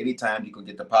replays at any time. You can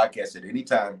get the podcast at any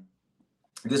time.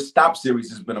 This Stop series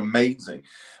has been amazing.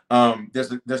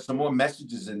 There's some more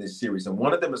messages in this series, and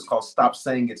one of them is called Stop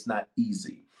Saying It's Not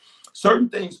Easy. Certain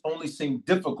things only seem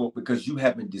difficult because you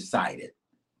haven't decided.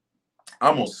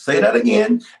 I'm going to say that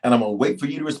again, and I'm going to wait for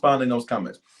you to respond in those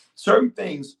comments. Certain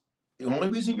things, the only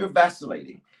reason you're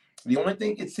vacillating, the only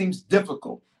thing it seems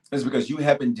difficult is because you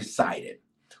haven't decided.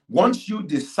 Once you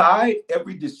decide,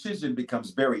 every decision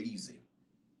becomes very easy.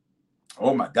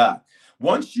 Oh my God.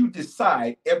 Once you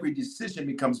decide, every decision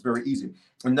becomes very easy.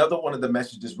 Another one of the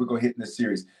messages we're going to hit in this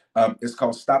series is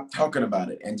called Stop Talking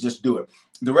About It and Just Do It.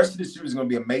 The rest of the series is going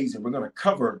to be amazing. We're going to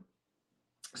cover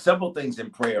several things in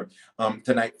prayer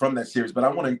tonight from that series. But I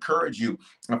want to encourage you,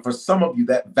 for some of you,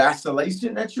 that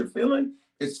vacillation that you're feeling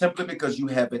is simply because you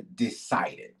haven't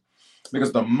decided.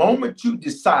 Because the moment you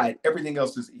decide, everything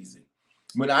else is easy.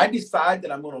 When I decide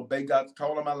that I'm going to obey God's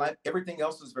call on my life, everything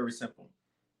else is very simple.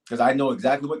 Because I know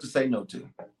exactly what to say no to.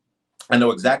 I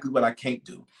know exactly what I can't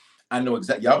do. I know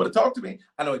exactly, y'all better talk to me.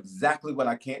 I know exactly what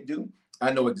I can't do.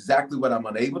 I know exactly what I'm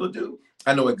unable to do.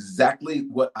 I know exactly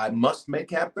what I must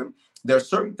make happen. There are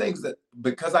certain things that,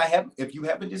 because if you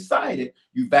haven't decided,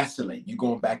 you vacillate. You're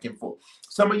going back and forth.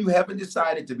 Some of you haven't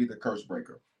decided to be the curse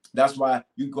breaker. That's why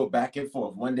you go back and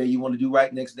forth. One day you want to do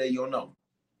right, next day you'll know.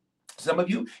 Some of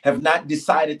you have not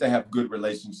decided to have good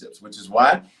relationships, which is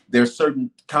why there are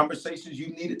certain conversations you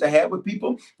needed to have with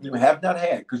people you have not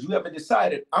had, because you haven't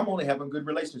decided, I'm only having good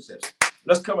relationships.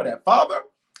 Let's cover that. Father,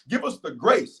 give us the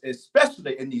grace,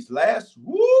 especially in these last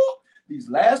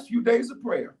few days of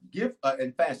prayer,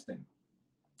 and fasting.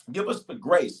 Give us the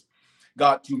grace,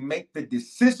 God, to make the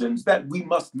decisions that we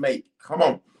must make. Come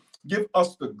on. Give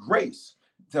us the grace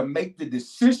to make the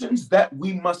decisions that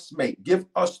we must make. Give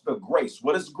us the grace.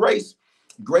 What is grace?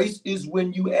 Grace is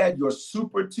when you add your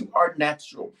super to our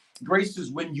natural. Grace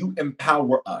is when you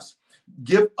empower us.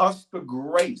 Give us the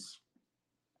grace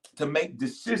to make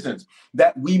decisions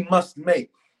that we must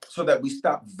make so that we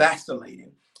stop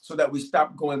vacillating, so that we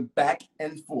stop going back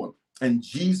and forth. And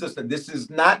Jesus, and this is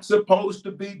not supposed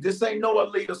to be, this ain't no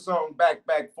Alita song, back,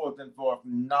 forth and forth.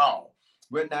 No.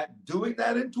 We're not doing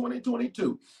that in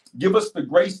 2022. Give us the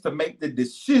grace to make the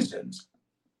decisions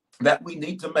that we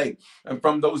need to make. And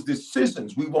from those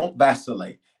decisions, we won't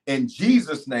vacillate. In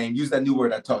Jesus' name, use that new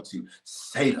word I taught you,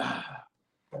 Selah.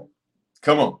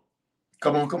 Come on.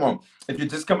 Come on, come on. If you're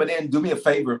just coming in, do me a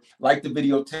favor. Like the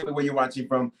video. Tell me where you're watching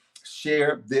from.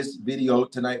 Share this video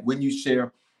tonight. When you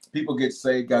share, people get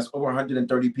saved. Guys, over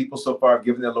 130 people so far have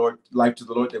given their life to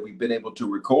the Lord that we've been able to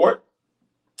record.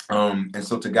 And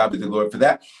so to God be the glory for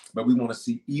that. But we want to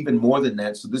see even more than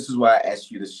that. So this is why I asked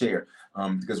you to share.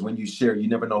 Because when you share, you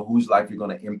never know whose life you're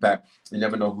going to impact. You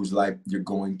never know whose life you're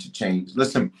going to change.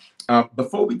 Listen,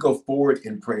 before we go forward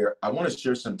in prayer, I want to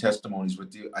share some testimonies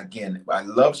with you. Again, I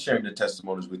love sharing the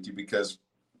testimonies with you because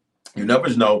You never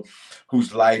know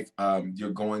whose life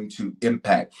you're going to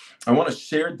impact. I want to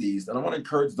share these, and I want to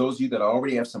encourage those of you that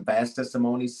already have some fast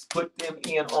testimonies, put them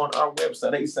in on our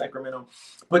website. Hey, Sacramento,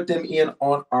 put them in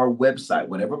on our website.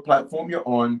 Whatever platform you're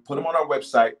on, put them on our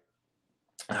website.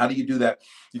 How do you do that?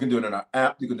 You can do it on our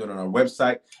app. You can do it on our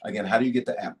website. Again, how do you get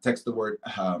the app? Text the word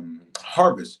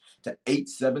harvest to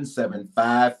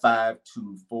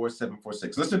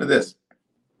 877-552-4746. Listen to this.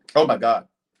 Oh, my God.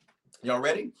 Y'all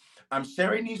ready? I'm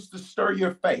sharing these to stir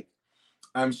your faith.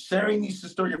 I'm sharing these to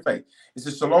stir your faith. This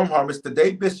is Shalom Harvest.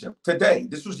 Today, Bishop,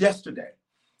 this was yesterday.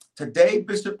 Today,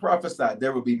 Bishop prophesied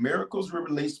there will be miracles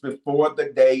released before the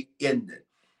day ended.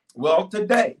 Well,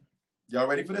 today, y'all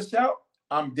ready for this shout?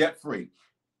 I'm debt free.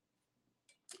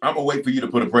 I'm going to wait for you to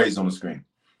put a praise on the screen.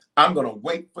 I'm going to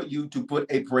wait for you to put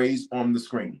a praise on the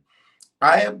screen.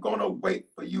 I am going to wait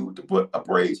for you to put a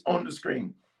praise on the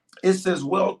screen. It says,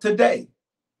 well, today,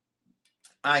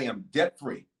 I am debt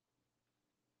free.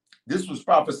 This was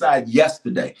prophesied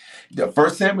yesterday. The 1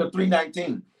 Samuel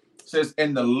 3:19 says,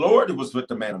 and the Lord was with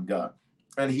the man of God,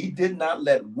 and he did not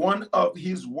let one of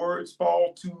his words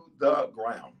fall to the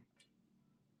ground.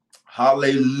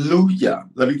 Hallelujah.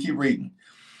 Let me keep reading.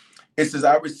 It says,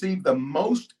 I received the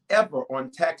most ever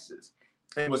on taxes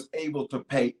and was able to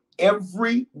pay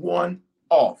everyone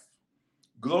off.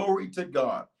 Glory to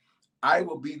God. I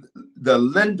will be the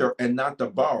lender and not the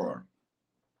borrower.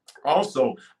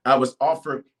 Also, I was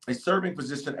offered a serving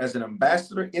position as an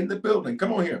ambassador in the building.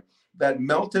 Come on here. That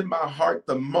melted my heart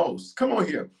the most. Come on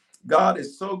here. God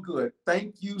is so good.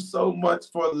 Thank you so much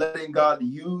for letting God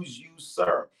use you,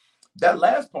 sir. That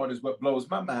last part is what blows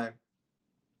my mind.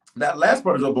 That last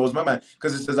part is what blows my mind,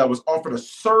 because it says I was offered a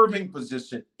serving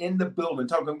position in the building,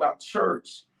 talking about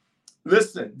church.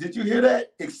 Listen, did you hear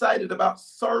that? Excited about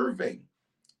serving.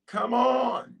 Come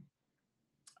on.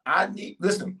 I need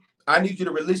you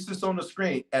to release this on the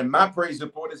screen, and my praise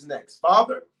report is next.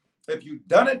 Father, if you've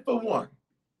done it for one,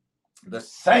 the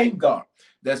same God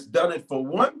that's done it for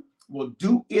one will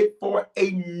do it for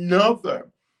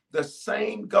another. The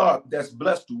same God that's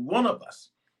blessed one of us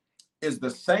is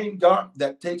the same God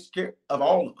that takes care of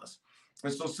all of us.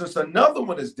 And so since another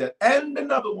one is dead and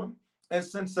another one, and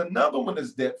since another one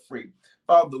is debt free,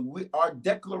 Father, our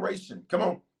declaration, come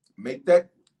on, make that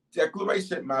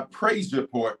declaration. My praise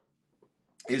report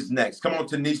is next. Come on,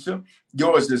 Tanisha,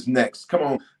 yours is next. Come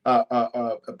on,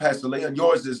 Pastor Leon,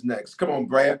 yours is next. Come on,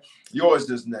 Brad, yours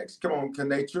is next. Come on,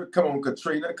 Kanatra, come on,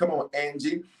 Katrina, come on,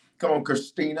 Angie, come on,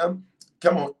 Christina,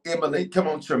 come on, Emily, come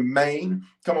on, Tremaine,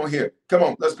 come on here, come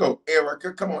on, let's go,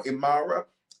 Erica, come on, Imara,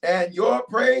 and your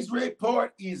praise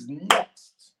report is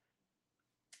next.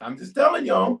 I'm just telling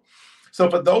y'all. So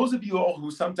for those of you all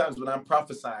who sometimes when I'm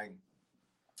prophesying,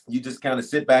 you just kind of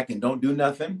sit back and don't do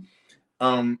nothing,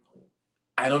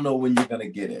 I don't know when you're going to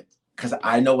get it, because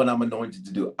I know what I'm anointed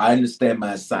to do. I understand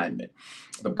my assignment.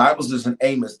 The Bible says in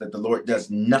Amos that the Lord does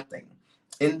nothing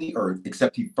in the earth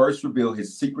except he first reveal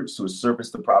his secrets to his servants,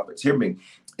 the prophets. Hear me.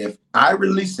 If I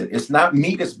release it, it's not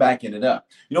me that's backing it up.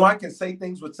 You know, I can say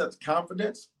things with such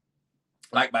confidence,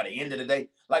 like by the end of the day,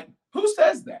 like who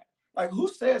says that? Like who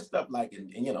says stuff like,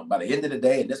 and you know, by the end of the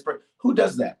day, and this person, who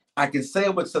does that? I can say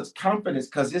it with such confidence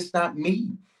because it's not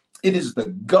me. It is the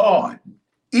God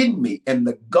in me and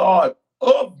the God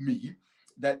of me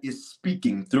that is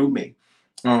speaking through me.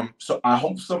 So I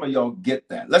hope some of y'all get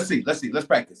that. Let's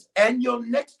practice. And your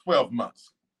next 12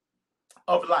 months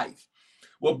of life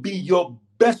will be your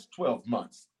best 12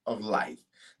 months of life.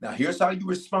 Now, here's how you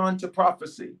respond to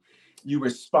prophecy. You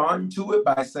respond to it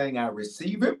by saying, I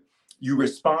receive it. You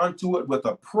respond to it with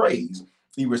a praise.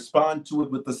 You respond to it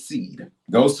with a seed.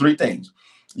 Those three things.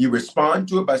 You respond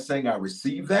to it by saying, I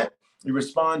receive that. You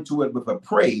respond to it with a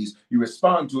praise. You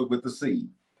respond to it with a seed.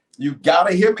 You got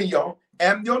to hear me, y'all.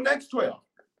 And your next 12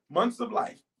 months of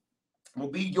life will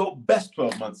be your best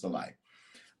 12 months of life.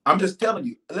 I'm just telling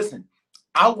you, listen,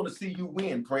 I want to see you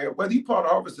win, prayer, whether you're part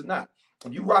of Harvest or not.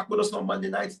 If you rock with us on Monday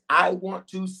nights, I want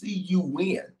to see you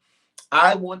win.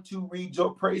 I want to read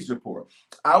your praise report.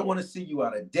 I want to see you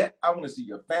out of debt. I want to see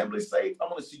your family safe. I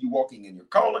want to see you walking in your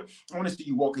calling. I want to see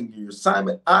you walking in your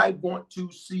assignment. I want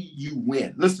to see you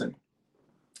win. Listen,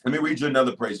 let me read you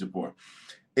another praise report.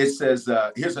 It says,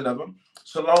 here's another one.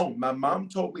 Shalom. My mom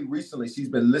told me recently she's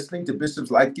been listening to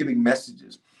Bishop's life-giving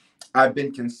messages. I've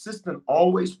been consistent,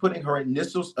 always putting her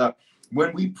initials up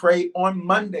when we pray on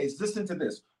Mondays. Listen to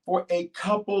this. For a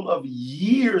couple of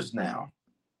years now.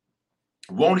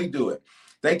 Won't he do it?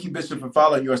 Thank you, Bishop, for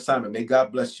following your assignment. May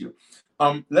God bless you.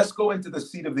 Let's go into the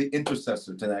seat of the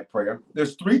intercessor tonight, prayer.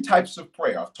 There's three types of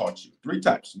prayer I've taught you. Three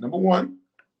types. Number one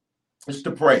is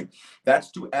to pray.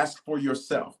 That's to ask for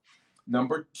yourself.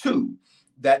 Number two,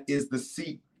 that is the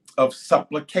seat of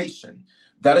supplication.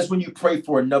 That is when you pray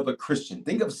for another Christian.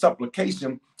 Think of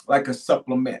supplication like a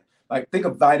supplement. Like think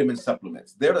of vitamin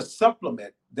supplements. They're to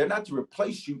supplement. They're not to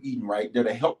replace you eating right. They're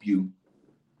to help you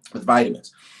with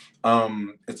vitamins.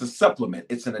 It's a supplement.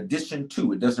 It's an addition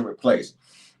to. It doesn't replace.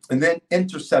 And then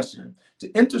intercession.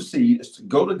 To intercede is to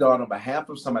go to God on behalf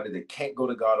of somebody that can't go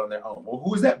to God on their own. Well,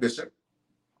 who is that, Bishop?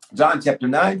 John chapter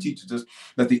 9 teaches us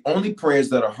that the only prayers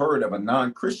that are heard of a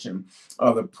non-Christian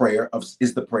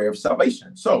is the prayer of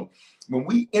salvation. So when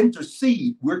we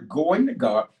intercede, we're going to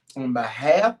God on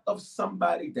behalf of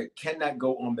somebody that cannot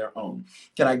go on their own.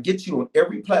 Can I get you on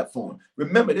every platform?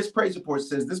 Remember, this praise report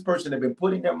says this person had been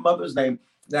putting their mother's name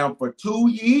down for 2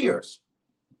 years.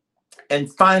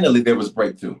 And finally, there was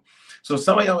breakthrough. So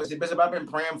somebody always say, Bishop, I've been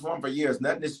praying for them for years.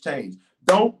 Nothing has changed.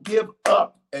 Don't give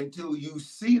up until you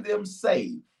see them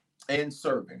saved and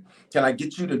serving. Can I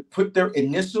get you to put their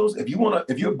initials? If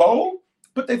you're bold,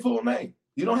 put their full name.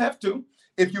 You don't have to.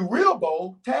 If you're real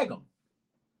bold, tag them.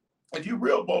 If you're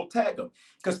real bold, tag them.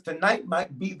 Because tonight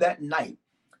might be that night.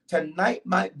 Tonight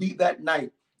might be that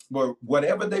night where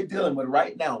whatever they're dealing with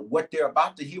right now, what they're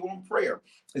about to hear on prayer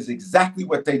is exactly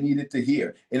what they needed to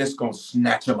hear. And it's going to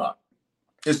snatch them up.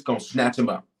 It's going to snatch them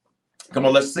up. Come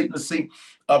on, let's sit in the seat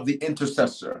of the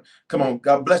intercessor. Come on.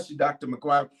 God bless you, Dr.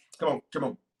 McGuire. Come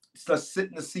on. Let's sit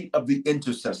in the seat of the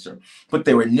intercessor. Put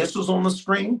their initials on the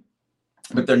screen.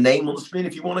 Put their name on the screen.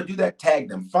 If you want to do that, tag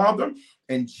them. Father,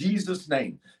 in Jesus'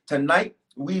 name, tonight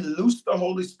we loose the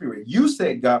Holy Spirit. You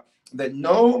said, God, that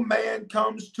no man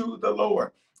comes to the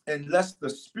Lord unless the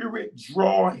Spirit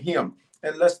draw him.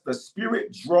 Unless the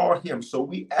Spirit draw him. So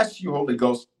we ask you, Holy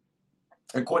Ghost,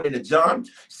 according to John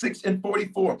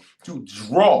 6:44, to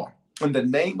draw in the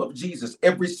name of Jesus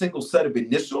every single set of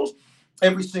initials,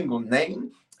 every single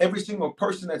name, every single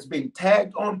person that's being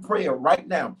tagged on prayer right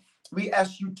now. We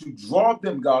ask you to draw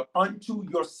them, God, unto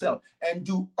yourself and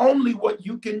do only what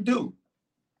you can do.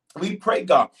 We pray,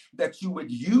 God, that you would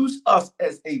use us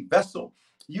as a vessel.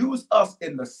 Use us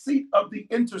in the seat of the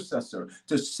intercessor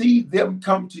to see them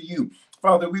come to you.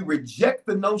 Father, we reject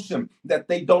the notion that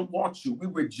they don't want you. We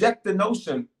reject the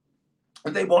notion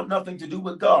that they want nothing to do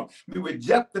with God. We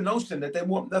reject the notion that they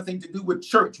want nothing to do with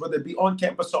church, whether it be on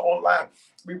campus or online.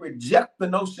 We reject the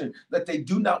notion that they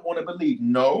do not want to believe.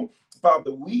 No,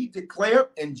 Father, we declare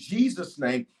in Jesus'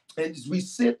 name, as we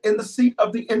sit in the seat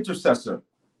of the intercessor,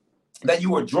 that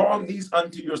you are drawing these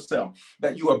unto yourself,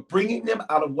 that you are bringing them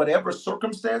out of whatever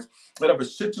circumstance, whatever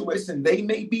situation they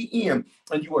may be in,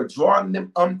 and you are drawing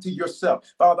them unto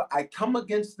yourself. Father, I come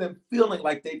against them feeling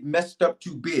like they've messed up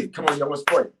too big. Come on, y'all, let's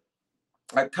pray.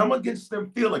 I come against them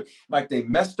feeling like they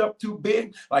messed up too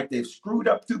big, like they've screwed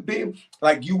up too big,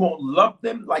 like you won't love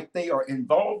them, like they are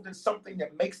involved in something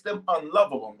that makes them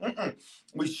unlovable.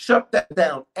 We shut that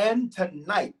down. And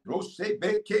tonight,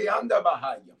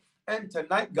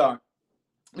 God,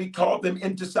 we call them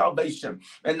into salvation.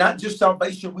 And not just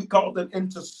salvation, we call them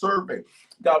into serving.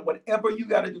 God, whatever you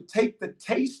got to do, take the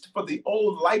taste for the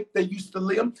old life they used to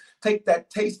live, take that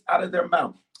taste out of their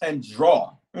mouth and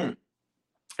draw.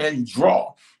 And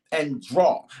draw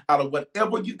out of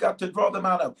whatever you got to draw them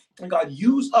out of. And God,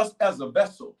 use us as a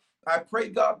vessel. I pray,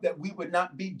 God, that we would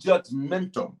not be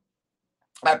judgmental.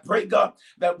 I pray, God,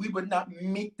 that we would not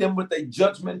meet them with a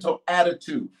judgmental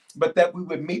attitude, but that we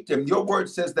would meet them. Your word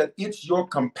says that it's your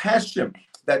compassion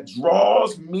that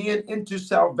draws men into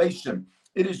salvation.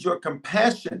 It is your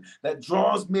compassion that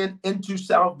draws men into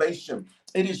salvation.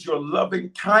 It is your loving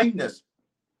kindness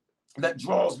that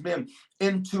draws men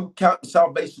into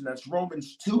salvation. That's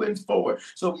Romans 2:4.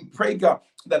 So we pray, God,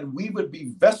 that we would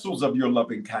be vessels of your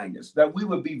loving kindness, that we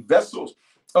would be vessels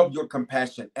of your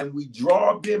compassion, and we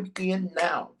draw them in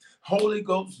now. Holy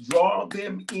Ghost, draw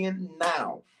them in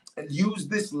now. And use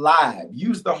this live,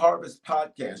 use the Harvest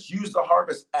podcast, use the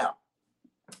Harvest app.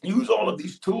 Use all of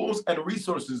these tools and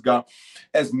resources, God,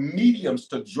 as mediums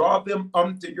to draw them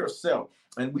unto yourself.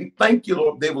 And we thank you,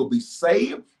 Lord, they will be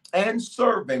saved and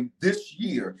serving this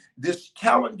year, this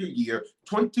calendar year,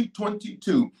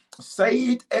 2022,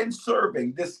 saved and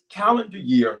serving this calendar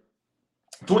year,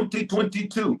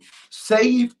 2022,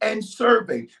 saved and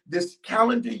serving this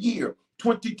calendar year,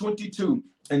 2022.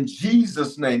 In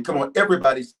Jesus' name, come on,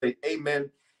 everybody say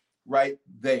amen right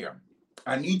there.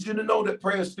 I need you to know that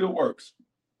prayer still works.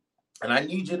 And I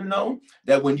need you to know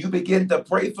that when you begin to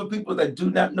pray for people that do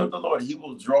not know the Lord, he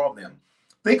will draw them.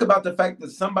 Think about the fact that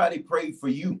somebody prayed for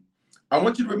you. I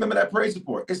want you to remember that praise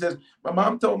report. It says, my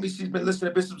mom told me she's been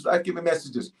listening to Bishop's Life Giving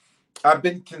Messages. I've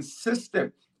been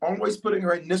consistent, always putting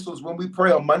her initials when we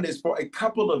pray on Mondays for a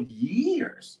couple of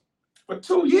years. For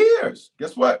 2 years.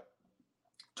 Guess what?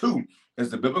 2 is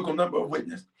the biblical number of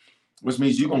witness, which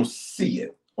means you're going to see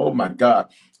it. Oh my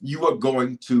God. You are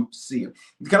going to see it.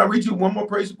 Can I read you one more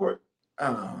praise report?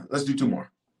 Let's do two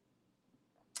more.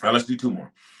 Let's do two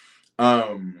more.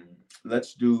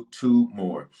 Let's do two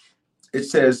more. It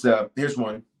says, here's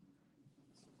one.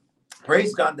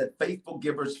 Praise God that faithful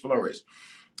givers flourish.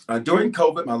 During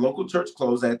COVID, my local church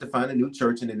closed. I had to find a new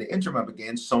church, and in the interim, I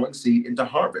began sowing seed into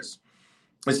harvest.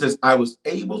 It says, I was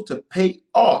able to pay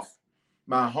off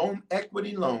my home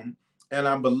equity loan, and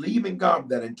I'm believing God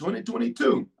that in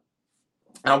 2022,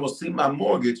 I will see my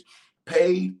mortgage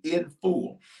paid in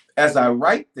full. As I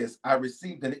write this, I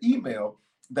received an email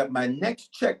that my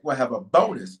next check will have a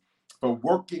bonus for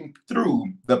working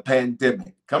through the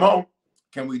pandemic. Come on.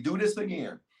 Can we do this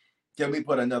again? Can we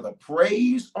put another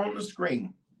praise on the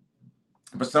screen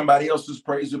for somebody else's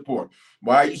praise report?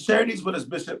 Why are you sharing these with us,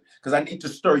 Bishop? Because I need to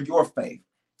stir your faith.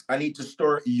 I need to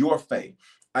stir your faith.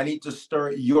 I need to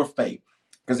stir your faith.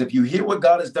 Because if you hear what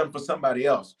God has done for somebody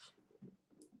else,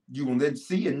 you will then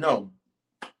see and know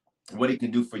what he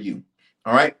can do for you.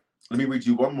 All right? Let me read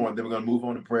you one more, and then we're going to move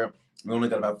on to prayer. We only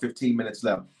got about 15 minutes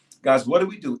left. Guys, what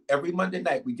do? Every Monday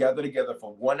night, we gather together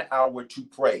for 1 hour to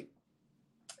pray.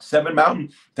 7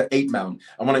 Mountain to 8 Mountain.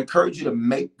 I want to encourage you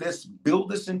to build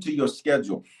this into your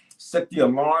schedule. Set the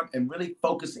alarm and really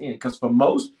focus in, because for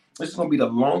most, this is going to be the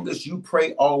longest you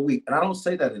pray all week. And I don't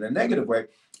say that in a negative way.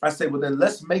 I say, well, then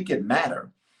let's make it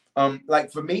matter.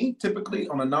 Like for me, typically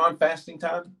on a non-fasting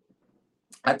time,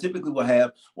 I typically will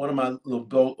have one of my little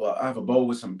bowl. I have a bowl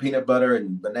with some peanut butter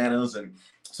and bananas and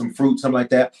some fruit, something like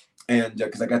that. And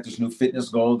because I got this new fitness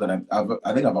goal that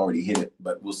I think I've already hit it,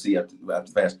 but we'll see after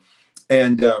fast.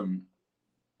 And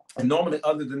normally,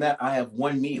 other than that, I have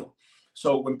one meal.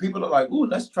 So when people are like, "Ooh,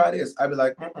 let's try this," I'd be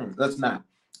like, "Let's not.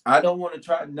 I don't want to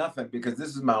try nothing, because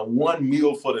this is my one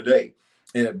meal for the day.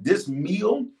 And if this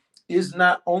meal is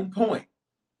not on point,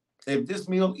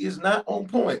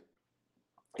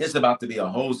 it's about to be a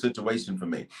whole situation for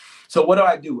me." So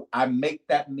what do? I make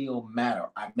that meal matter.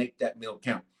 I make that meal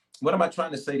count. What am I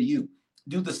trying to say to you?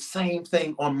 Do the same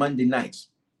thing on Monday nights.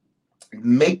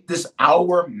 Make this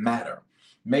hour matter.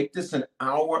 Make this an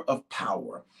hour of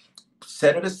power.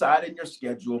 Set it aside in your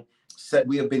schedule.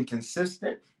 We have been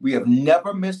consistent. We have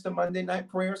never missed a Monday night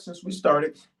prayer since we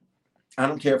started. I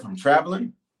don't care if I'm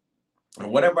traveling or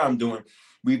whatever I'm doing.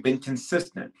 We've been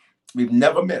consistent. We've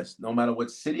never missed. No matter what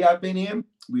city I've been in,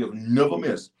 we have never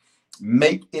missed.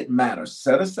 Make it matter.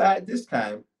 Set aside this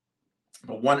time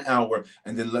for 1 hour,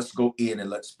 and then let's go in and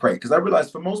let's pray. Because I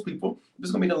realize for most people, this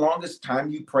is going to be the longest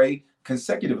time you pray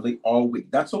consecutively all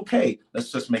week. That's okay.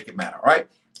 Let's just make it matter. All right.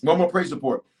 One more praise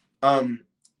report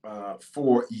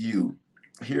for you.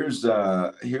 Here's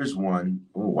one.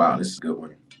 Oh, wow. This is a good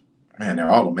one. Man,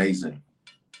 they're all amazing.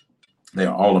 They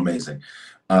are all amazing.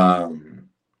 Wow.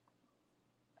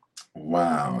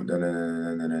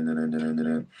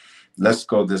 Let's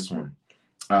go this one.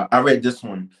 I read this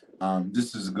one.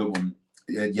 This is a good one.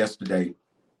 Yesterday,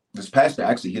 this pastor,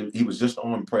 actually, he was just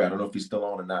on prayer. I don't know if he's still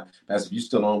on or not. Pastor, if you're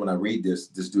still on when I read this,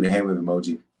 just do the hand wave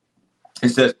emoji. It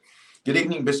says, "Good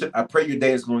evening, Bishop. I pray your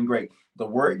day is going great. The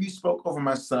word you spoke over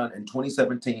my son in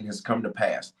 2017 has come to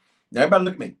pass." Now, everybody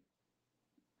look at me.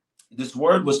 This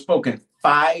word was spoken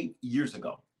 5 years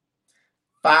ago.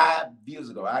 5 years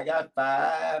ago. I got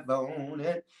 5 on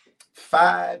it.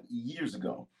 5 years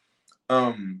ago.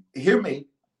 Hear me.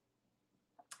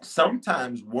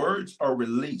 Sometimes words are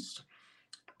released,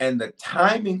 and the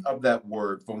timing of that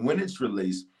word from when it's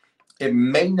released, it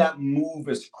may not move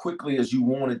as quickly as you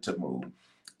want it to move.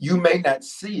 You may not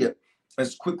see it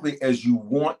as quickly as you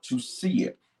want to see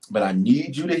it, but I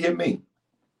need you to hear me.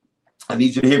 I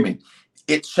need you to hear me.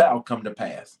 It shall come to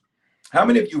pass. How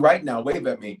many of you right now, wave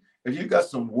at me, if you got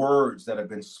some words that have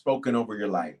been spoken over your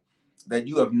life that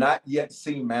you have not yet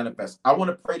seen manifest? I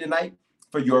want to pray tonight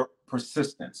for your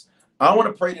persistence. I want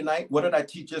to pray tonight. What did I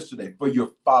teach yesterday? For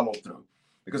your follow through.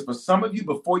 Because for some of you,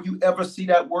 before you ever see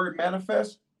that word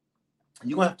manifest,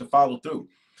 you're going to have to follow through.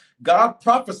 God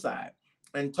prophesied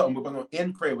and told, we're going to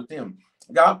end prayer with him.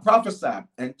 God prophesied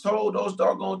and told those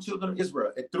doggone children of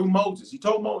Israel through Moses. He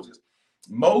told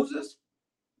Moses,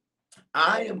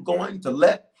 I am going to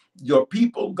let your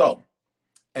people go,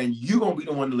 and you're going to be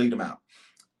the one to lead them out.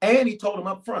 And he told them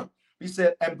up front. He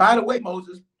said, and by the way,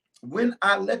 Moses, when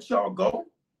I let y'all go,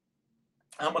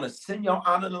 I'm going to send y'all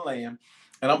out of the land,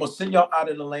 and I'm going to send y'all out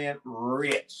of the land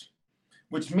rich,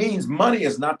 which means money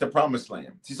is not the promised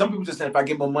land. See, some people just say, if I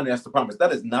get more money, that's the promise.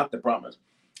 That is not the promise.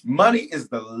 Money is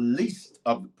the least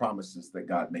of the promises that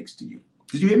God makes to you.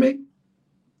 Did you hear me?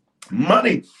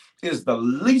 Money is the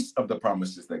least of the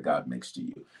promises that God makes to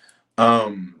you.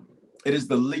 It is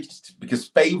the least, because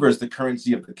favor is the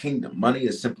currency of the kingdom. Money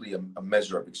is simply a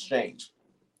measure of exchange.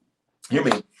 Hear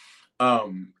me.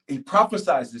 He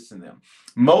prophesies this to them.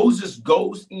 Moses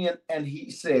goes in and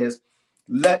he says,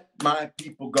 let my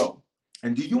people go.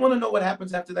 And do you want to know what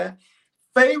happens after that?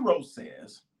 Pharaoh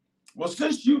says, well,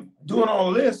 since you doing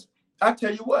all this, I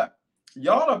tell you what,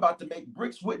 y'all are about to make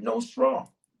bricks with no straw.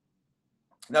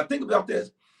 Now think about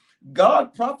this.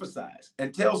 God prophesies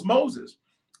and tells Moses,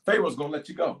 Pharaoh's going to let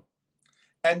you go.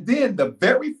 And then the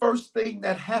very first thing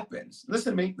that happens,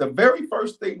 listen to me, the very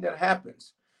first thing that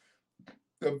happens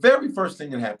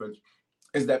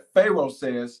is that Pharaoh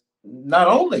says, not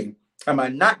only am I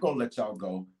not going to let y'all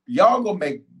go, y'all going to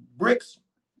make bricks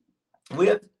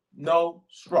with no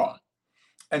straw.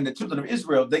 And the children of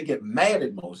Israel, they get mad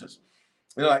at Moses.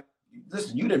 They're like,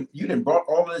 listen, you didn't brought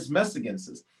all of this mess against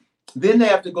us. Then they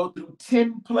have to go through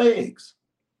 10 plagues.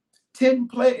 10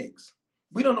 plagues.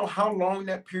 We don't know how long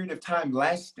that period of time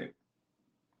lasted,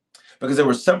 because there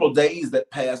were several days that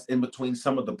passed in between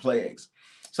some of the plagues.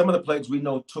 Some of the plagues we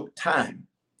know took time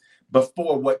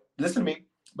before what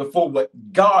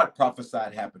God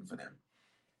prophesied happened for them.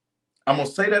 I'm going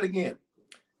to say that again.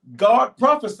 God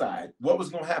prophesied what was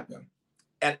going to happen.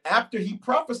 And after he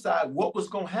prophesied what was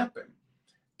going to happen,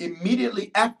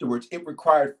 immediately afterwards, it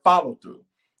required follow through.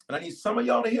 And I need some of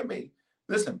y'all to hear me.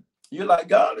 Listen, you're like,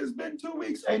 God, it's been 2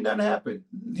 weeks, ain't nothing happened.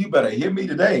 You better hear me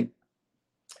today.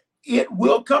 It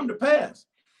will come to pass.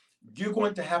 You're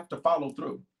going to have to follow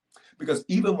through. Because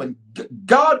even when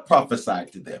God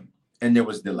prophesied to them and there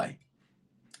was delay,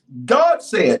 God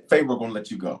said, Pharaoh going to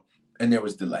let you go, and there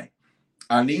was delay.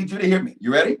 I need you to hear me.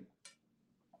 You ready?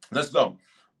 Let's go.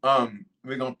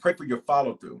 We're going to pray for your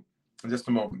follow through in just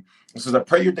a moment. It says, I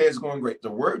pray your day is going great.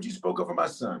 The word you spoke over my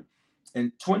son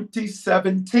in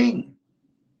 2017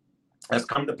 has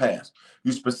come to pass.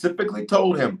 You specifically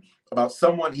told him about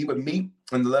someone he would meet,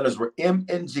 and the letters were M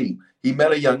and G. He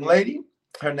met a young lady.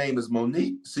 Her name is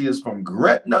Monique. She is from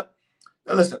Gretna.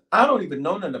 Now listen, I don't even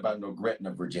know nothing about no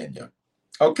Gretna, Virginia.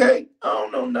 Okay? I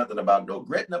don't know nothing about no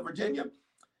Gretna, Virginia.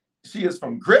 She is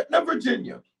from Gretna,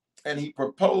 Virginia. And he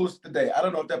proposed today. I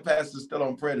don't know if that pastor's still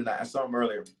on prayer tonight. I saw him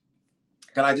earlier.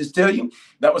 Can I just tell you,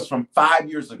 that was from 5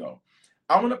 years ago.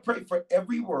 I want to pray for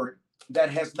every word that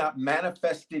has not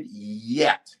manifested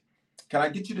yet. Can I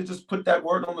get you to just put that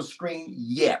word on the screen?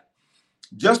 Yet.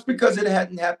 Just because it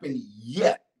hadn't happened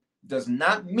yet does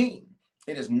not mean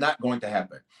it is not going to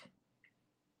happen.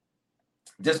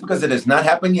 Just because it has not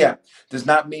happened yet does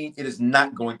not mean it is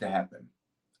not going to happen.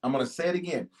 I'm going to say it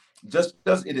again. Just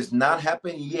because it has not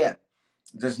happened yet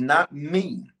does not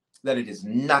mean that it is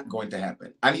not going to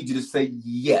happen. I need you to say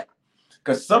yet.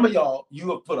 Because some of y'all, you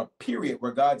have put a period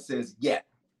where God says yet.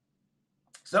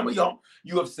 Some of y'all,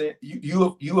 you have said,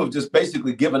 you have just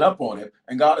basically given up on it.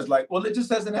 And God is like, well, it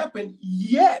just hasn't happened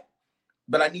yet.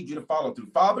 But I need you to follow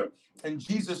through. Father, in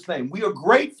Jesus' name, we are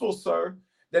grateful, sir,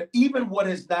 that even what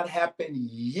has not happened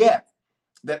yet,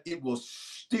 that it will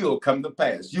still come to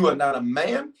pass. You are not a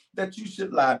man that you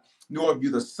should lie, nor are you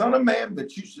the son of man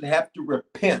that you should have to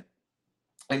repent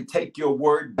and take your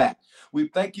word back. We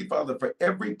thank you, Father, for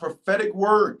every prophetic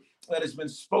word that has been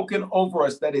spoken over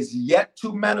us that is yet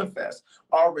to manifest.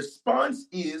 Our response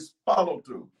is follow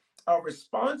through. Our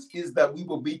response is that we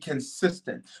will be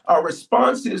consistent. Our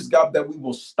response is, God, that we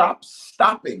will stop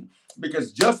stopping,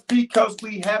 because just because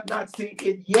we have not seen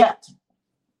it yet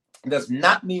does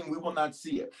not mean we will not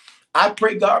see it. I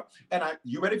pray, God, and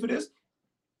you ready for this?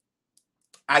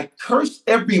 I curse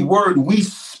every word we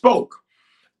spoke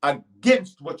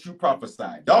against what you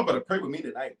prophesied. Y'all better pray with me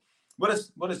tonight. What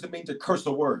does it mean to curse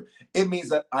a word? It means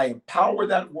that I empower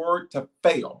that word to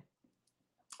fail.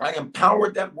 I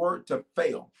empowered that word to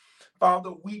fail.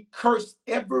 Father, we curse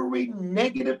every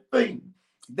negative thing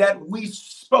that we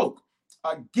spoke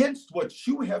against what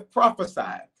you have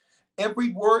prophesied. Every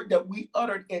word that we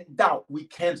uttered in doubt, we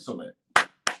cancel it.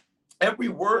 Every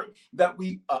word that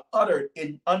we uttered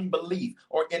in unbelief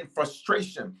or in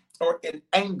frustration or in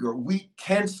anger, we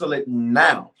cancel it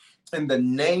now in the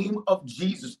name of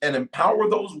Jesus and empower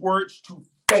those words to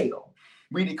fail.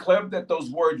 We declare that those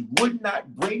words would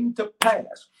not bring to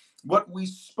pass what we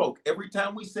spoke. Every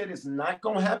time we said it's not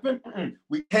going to happen,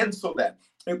 we cancel that.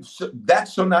 That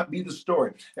shall not be the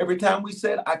story. Every time we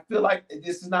said, I feel like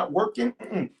this is not working,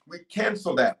 we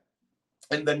cancel that.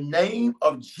 In the name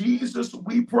of Jesus,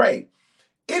 we pray.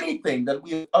 Anything that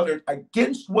we have uttered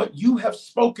against what you have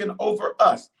spoken over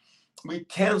us, we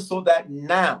cancel that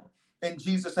now in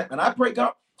Jesus' name. And I pray,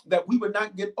 God, that we would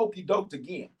not get okey-doked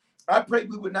again. I pray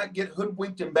we would not get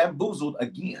hoodwinked and bamboozled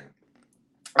again.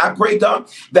 I pray,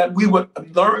 God, that we would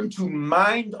learn to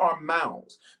mind our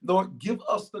mouths. Lord, give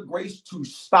us the grace to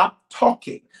stop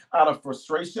talking out of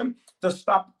frustration, to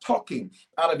stop talking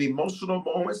out of emotional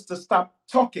moments, to stop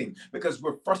talking because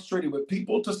we're frustrated with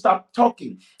people, to stop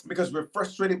talking because we're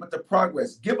frustrated with the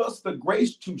progress. Give us the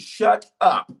grace to shut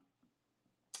up.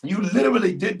 You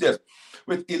literally did this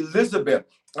with Elizabeth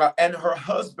and her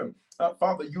husband.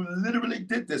 Father, you literally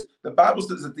did this. The Bible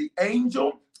says that the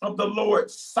angel of the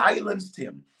Lord silenced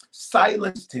him.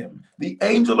 The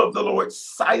angel of the Lord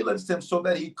silenced him so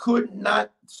that he could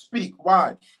not speak.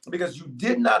 Why? Because you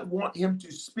did not want him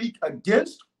to speak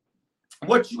against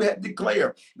what you had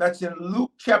declared. That's in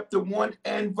Luke chapter 1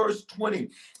 and verse 20.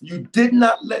 You did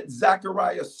not let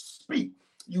Zacharias speak.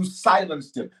 You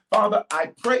silenced him. Father,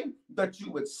 I pray that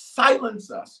you would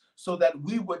silence us so that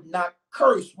we would not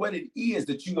curse what it is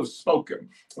that you have spoken,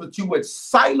 that you would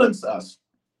silence us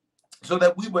so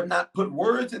that we would not put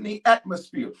words in the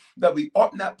atmosphere that we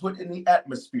ought not put in the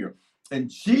atmosphere. In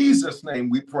Jesus' name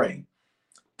we pray.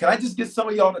 Can I just get some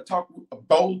of y'all to talk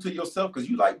bold to yourself? Because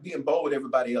you like being bold with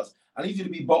everybody else. I need you to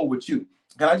be bold with you.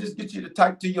 Can I just get you to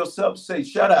type to yourself, say,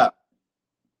 shut up.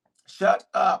 Shut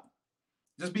up.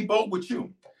 Just be bold with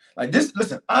you. Like this,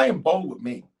 listen, I am bold with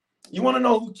me. You want to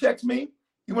know who checks me?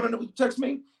 You want to know who checks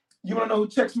me? You want to know who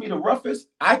checks me the roughest?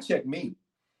 I check me.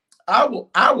 I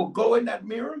will go in that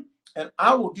mirror and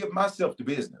I will give myself the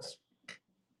business.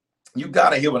 You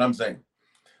got to hear what I'm saying.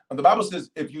 The Bible says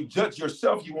if you judge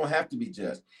yourself, you won't have to be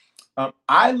judged.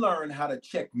 I learned how to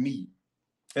check me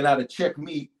and how to check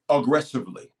me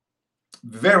aggressively,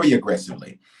 very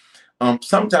aggressively.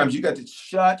 Sometimes you got to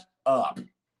shut up.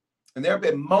 And there have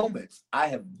been moments I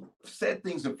have said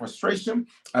things in frustration.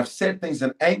 I've said things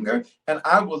in anger, and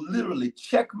I will literally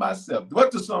check myself. What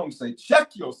the song say?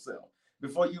 Check yourself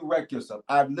before you wreck yourself.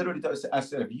 I've literally I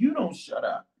said, if you don't shut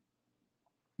up,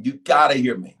 you got to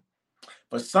hear me.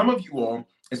 For some of you all,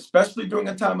 especially during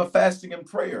a time of fasting and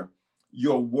prayer,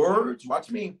 your words,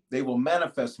 watch me, they will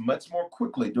manifest much more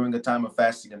quickly during a time of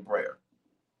fasting and prayer.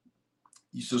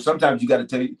 So sometimes you got to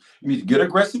tell you need to get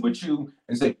aggressive with you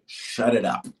and say, shut it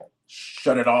up.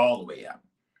 Shut it all the way up.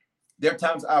 There are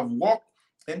times I've walked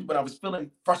in when I was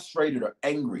feeling frustrated or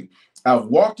angry. I've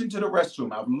walked into the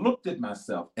restroom. I've looked at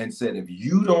myself and said, if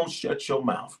you don't shut your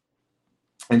mouth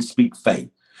and speak faith,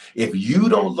 if you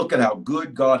don't look at how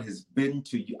good God has been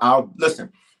to you,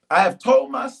 listen. I have told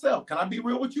myself, can I be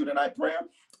real with you tonight, prayer?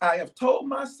 I have told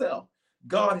myself,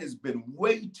 God has been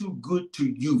way too good to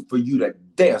you for you to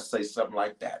dare say something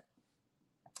like that.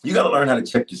 You got to learn how to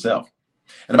check yourself.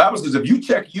 And the Bible says if you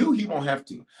check you, he won't have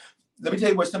to. Let me tell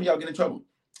you where some of y'all get in trouble.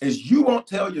 Is you won't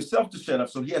tell yourself to shut up,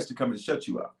 so he has to come and shut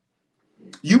you up.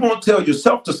 You won't tell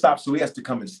yourself to stop, so he has to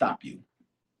come and stop you.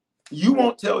 You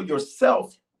won't tell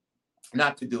yourself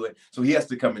not to do it, so he has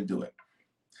to come and do it.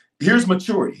 Here's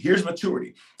maturity. Here's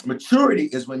maturity. Maturity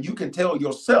is when you can tell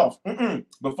yourself,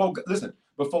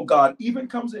 before God even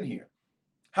comes in here.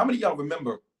 How many of y'all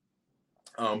remember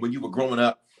when you were growing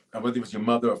up, whether it was your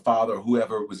mother or father or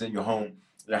whoever was in your home,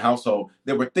 the household,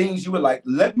 there were things you were like,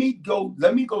 let me go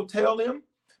tell them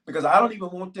because I don't even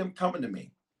want them coming to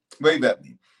me. Wave at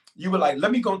me. You were like,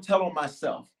 let me go tell on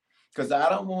myself because I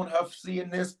don't want her seeing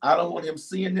this. I don't want him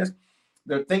seeing this.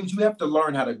 There are things you have to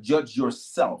learn how to judge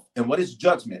yourself. And what is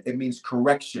judgment? It means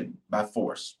correction by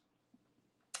force.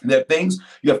 There are things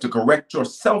you have to correct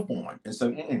yourself on and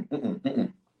say,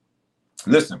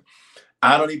 Listen,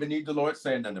 I don't even need the Lord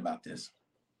saying nothing about this.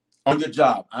 On your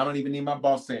job, I don't even need my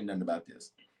boss saying nothing about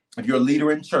this. If you're a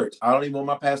leader in church, I don't even want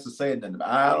my pastor saying nothing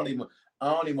about it.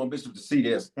 I don't even want Bishop to see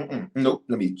this. Nope,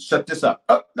 let me shut this up.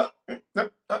 No,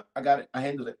 I got it. I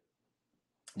handled it.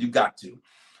 You got to.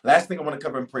 Last thing I want to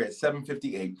cover in prayer at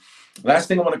 7:58. Last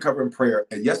thing I want to cover in prayer.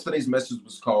 Yesterday's message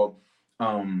was called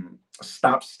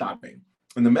Stop Stopping.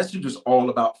 And the message is all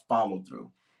about follow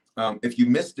through. If you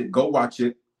missed it, go watch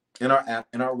it in our app,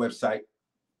 in our website,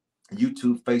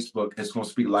 YouTube, Facebook. It's going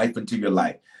to speak life into your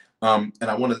life. And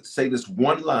I want to say this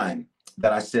one line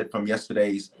that I said from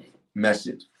yesterday's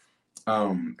message.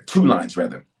 Two lines,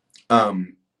 rather.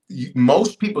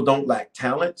 Most people don't lack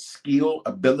talent, skill,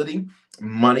 ability,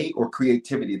 money, or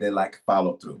creativity. They lack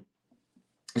follow through.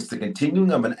 It's the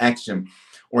continuing of an action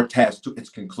or task to its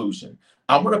conclusion.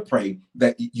 I want to pray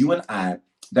that you and I,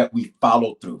 that we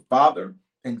follow through. Father,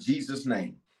 in Jesus'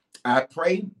 name, I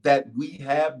pray that we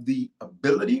have the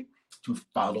ability to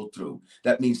follow through.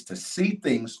 That means to see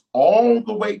things all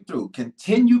the way through,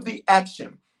 continue the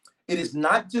action. It is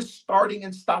not just starting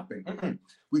and stopping.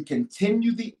 We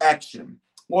continue the action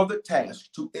or the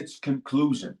task to its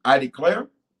conclusion. I declare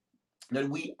that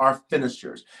we are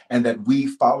finishers and that we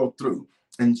follow through.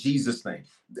 in Jesus' name.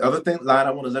 The other thing, line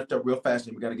I want to lift up real fast,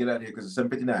 and we got to get out of here because it's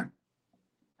 7:59.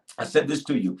 I said this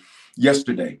to you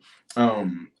yesterday.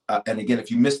 And again,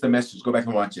 if you missed the message, go back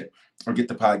and watch it or get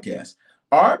the podcast.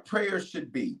 Our prayer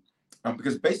should be,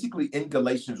 because basically in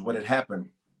Galatians, what had happened,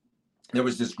 there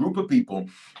was this group of people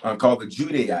called the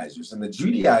Judaizers, and the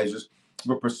Judaizers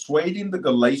were persuading the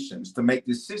Galatians to make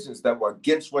decisions that were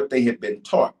against what they had been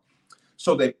taught.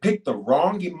 So they picked the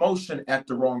wrong emotion at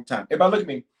the wrong time. Everybody look at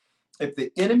me. If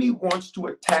the enemy wants to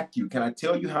attack you, can I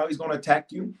tell you how he's going to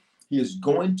attack you? He is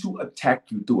going to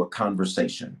attack you through a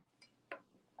conversation.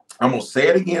 I'm going to say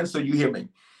it again so you hear me.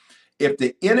 If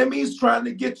the enemy is trying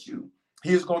to get you,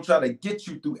 he is going to try to get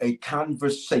you through a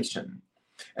conversation.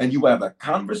 And you have a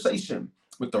conversation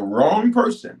with the wrong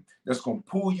person that's going to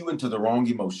pull you into the wrong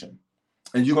emotion.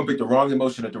 And you're going to pick the wrong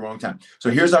emotion at the wrong time. So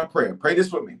here's our prayer. Pray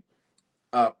this with me.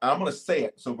 I'm going to say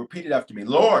it. So repeat it after me.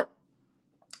 Lord,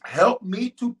 help me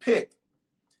to pick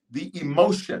the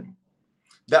emotion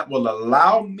that will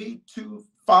allow me to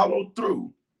follow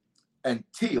through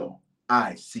until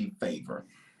I see favor.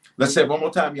 Let's say it one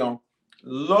more time, y'all.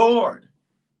 Lord,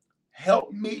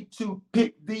 help me to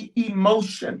pick the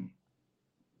emotion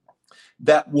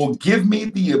that will give me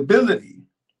the ability,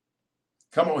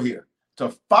 come on here, to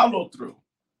follow through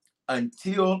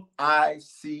until I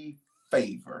see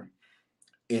favor.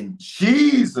 In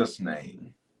Jesus'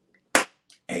 name,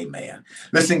 amen.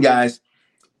 Listen, guys,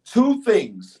 two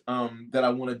things that I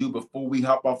want to do before we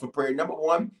hop off of prayer. Number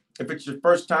one, if it's your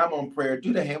first time on prayer,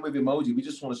 do the hand wave emoji. We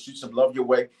just want to shoot some love your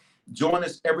way. Join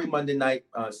us every Monday night,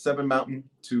 7 Mountain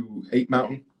to 8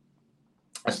 Mountain.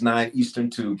 That's 9 Eastern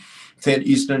to 10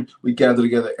 Eastern. We gather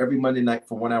together every Monday night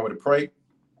for 1 hour to pray.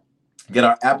 Get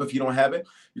our app if you don't have it.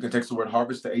 You can text the word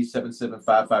harvest to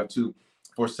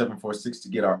 877-552-4746 to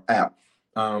get our app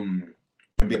and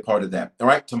be a part of that. All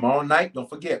right, tomorrow night, don't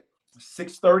forget,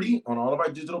 6:30 on all of our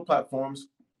digital platforms,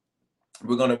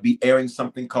 we're going to be airing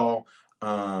something called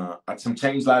some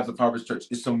Change Lives of Harvest Church.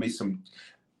 It's going to be some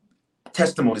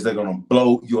testimonies that are going to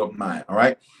blow your mind, all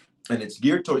right? And it's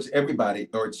geared towards everybody,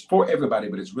 or it's for everybody,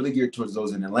 but it's really geared towards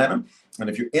those in Atlanta. And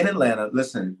if you're in Atlanta,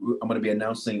 listen, I'm going to be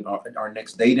announcing our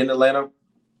next date in Atlanta.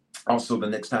 Also, the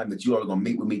next time that you all are going to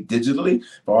meet with me digitally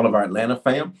for all of our Atlanta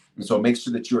fam. And so make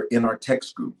sure that you're in our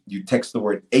text group. You text the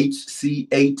word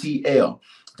HCATL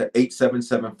to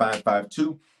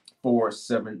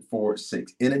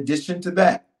 877-552-4746. In addition to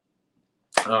that,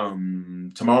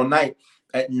 tomorrow night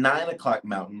at 9 o'clock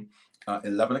Mountain,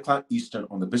 11 o'clock Eastern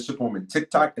on the Bishop Foreman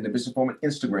TikTok and the Bishop Foreman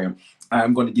Instagram,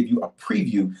 I'm going to give you a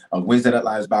preview of Wednesday Night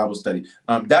Live's Bible study.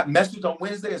 That message on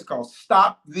Wednesday is called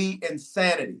Stop the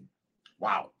Insanity.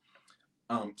 Wow.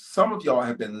 Some of y'all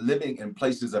have been living in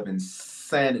places of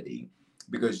insanity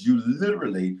because you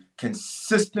literally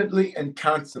consistently and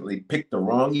constantly pick the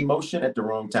wrong emotion at the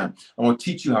wrong time. I want to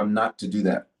teach you how not to do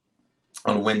that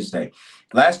on Wednesday.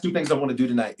 Last two things I want to do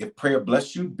tonight. If prayer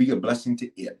bless you, be a blessing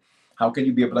to it. How can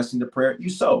you be a blessing to prayer? You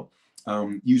sow.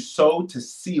 You sow to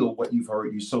seal what you've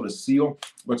heard. You sow to seal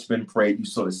what's been prayed. You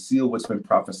sow to seal what's been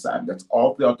prophesied. That's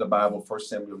all throughout the Bible. 1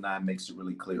 Samuel 9 makes it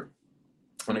really clear.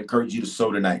 I want to encourage you to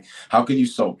sow tonight. How can you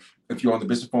sow? If you're on the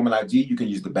Bishop Foreman IG, you can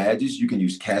use the badges. You can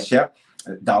use Cash App,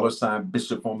 $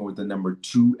 Bishop Foreman with the number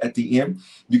 2 at the end.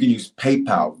 You can use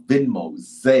PayPal, Venmo,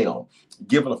 Zelle,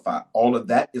 Givelify. All of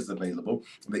that is available.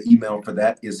 The email for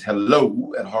that is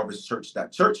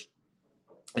hello@harvestchurch.church.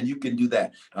 And you can do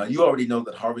that. You already know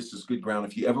that Harvest is good ground.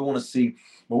 If you ever want to see,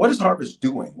 well, what is Harvest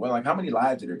doing? Well, like how many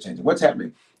lives are they changing? What's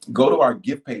happening? Go to our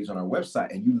gift page on our website,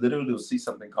 and you literally will see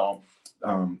something called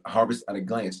Harvest at a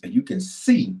Glance. And you can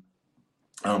see,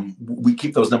 we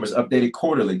keep those numbers updated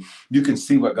quarterly. You can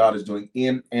see what God is doing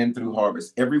in and through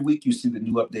Harvest. Every week you see the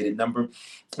new updated number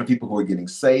of people who are getting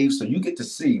saved. So you get to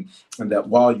see that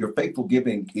while your faithful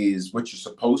giving is what you're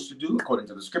supposed to do according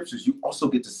to the scriptures, you also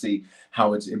get to see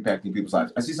how it's impacting people's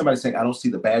lives. I see somebody saying, I don't see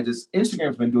the badges.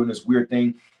 Instagram's been doing this weird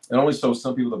thing. It only shows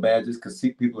some people the badges because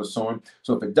people are sowing.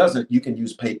 So if it doesn't, you can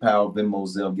use PayPal, Venmo,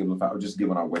 Zelle, Givelify, or just give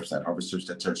on our website,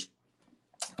 harvestchurch.church/give.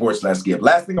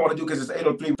 Last thing I want to do, because it's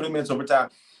 8:03, 3 minutes over time.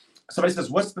 Somebody says,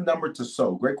 what's the number to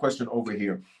sow? Great question over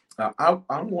here.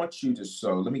 I want you to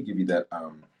sow. Let me give you that.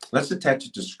 Let's attach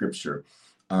it to scripture.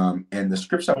 And the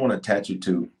scripture I want to attach it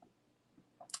to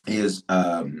is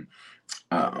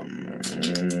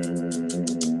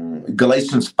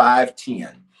Galatians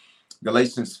 5:10.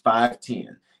 Galatians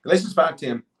 5:10. Galatians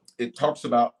 5:10, it talks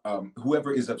about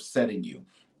whoever is upsetting you.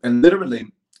 And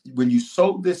literally, when you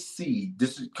sow this seed,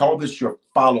 call this your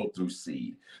follow-through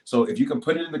seed. So if you can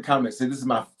put it in the comments, say, this is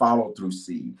my follow-through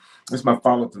seed. This is my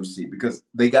follow-through seed, because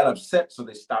they got upset, so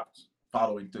they stopped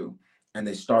following through and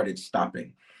they started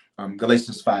stopping.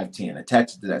 Galatians 5:10.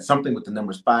 Attached to that, something with the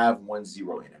numbers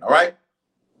 510 in it. All right.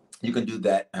 You can do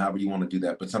that however you want to do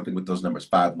that, but something with those numbers,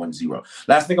 510.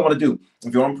 Last thing I want to do,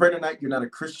 if you're on prayer tonight, you're not a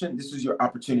Christian, this is your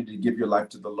opportunity to give your life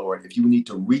to the Lord. If you need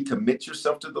to recommit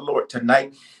yourself to the Lord,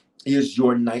 tonight is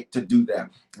your night to do that.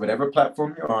 Whatever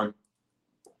platform you're on,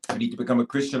 you need to become a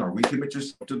Christian or recommit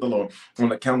yourself to the Lord. On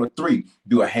the count of 3,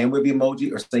 do a hand wave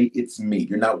emoji or say, it's me.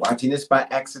 You're not watching this by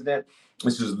accident.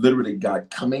 This is literally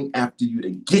God coming after you to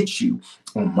get you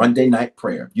on Monday night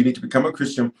prayer. You need to become a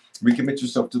Christian, recommit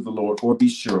yourself to the Lord, or be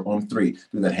sure on 3,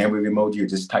 do that hand wave emoji or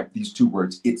just type these 2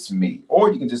 words, it's me.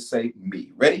 Or you can just say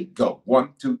me. Ready? Go.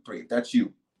 1, 2, 3. If that's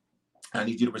you, I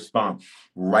need you to respond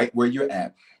right where you're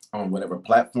at on whatever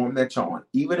platform that you're on.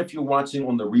 Even if you're watching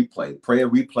on the replay, prayer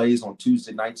replays on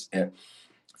Tuesday nights at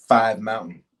 5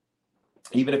 Mountain.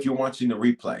 Even if you're watching the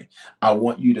replay, I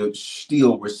want you to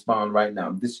still respond right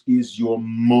now. This is your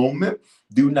moment.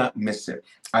 Do not miss it.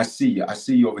 I see you. I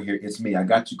see you over here. It's me. I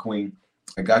got you, Queen.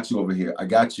 I got you over here. I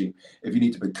got you. If you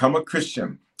need to become a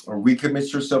Christian or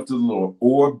recommit yourself to the Lord,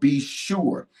 or be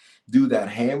sure, do that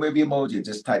hand wave emoji.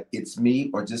 Just type it's me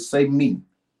or just say me.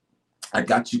 I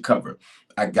got you covered.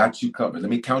 I got you covered. Let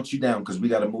me count you down because we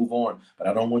got to move on, but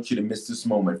I don't want you to miss this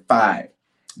moment. 5.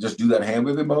 Just do that hand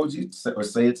wave emoji or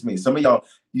say it's me. Some of y'all,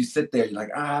 you sit there, you're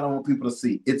like, I don't want people to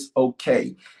see. It's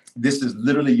okay. This is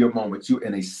literally your moment. You're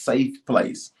in a safe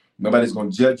place. Nobody's going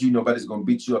to judge you. Nobody's going to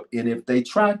beat you up. And if they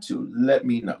try to, let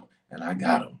me know. And I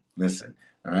got them. Listen,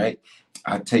 all right?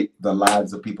 I take the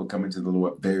lives of people coming to the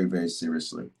Lord very, very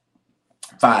seriously.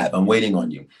 5, I'm waiting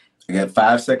on you. I got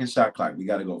 5-second shot clock. We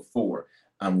got to go. 4,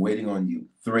 I'm waiting on you.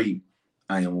 3,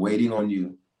 I am waiting on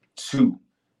you. 2,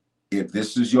 if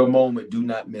this is your moment, do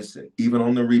not miss it, even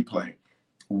on the replay.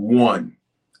 1,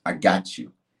 I got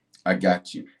you. I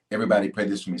got you. Everybody pray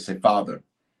this for me. Say, Father,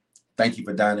 thank you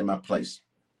for dying in my place.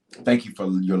 Thank you for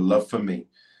your love for me.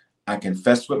 I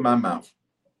confess with my mouth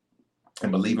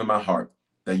and believe in my heart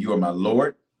that you are my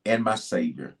Lord and my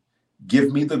Savior.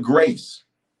 Give me the grace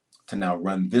to now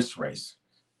run this race.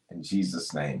 In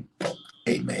Jesus' name,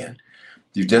 amen.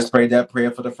 You just prayed that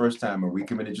prayer for the first time and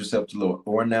recommitted yourself to the Lord,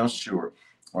 or now sure.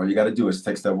 All you got to do is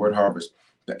text that word harvest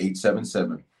to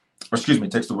 877, or excuse me,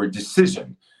 text the word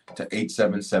decision to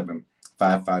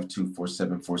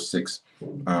 877-552-4746.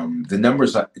 The number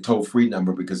is a toll-free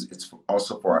number because it's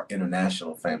also for our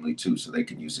international family too, so they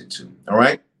can use it too. All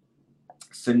right?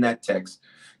 Send that text.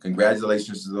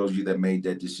 Congratulations to those of you that made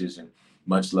that decision.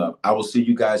 Much love. I will see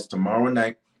you guys tomorrow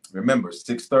night. Remember,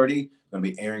 6:30, going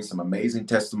to be airing some amazing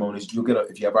testimonies. You'll get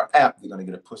if you have our app, you're going to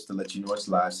get a push to let you know it's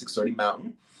live, 6:30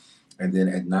 Mountain. And then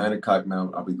at 9 o'clock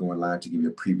Mountain, I'll be going live to give you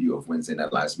a preview of Wednesday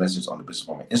Night Live's message on the Bishop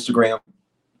Foreman Instagram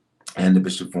and the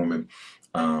Bishop Foreman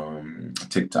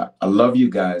TikTok. I love you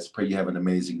guys. Pray you have an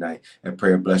amazing night. And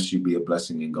prayer bless you, be a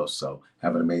blessing, and go so.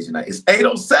 Have an amazing night. It's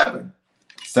 8:07.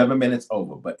 7 minutes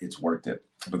over, but it's worth it.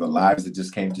 For the lives that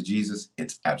just came to Jesus,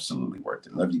 it's absolutely worth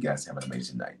it. Love you guys. Have an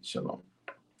amazing night. Shalom.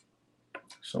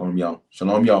 Shalom, y'all.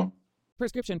 Shalom, y'all.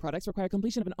 Prescription products require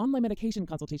completion of an online medication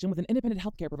consultation with an independent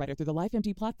healthcare provider through the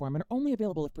LifeMD platform and are only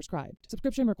available if prescribed.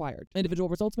 Subscription required. Individual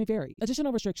results may vary.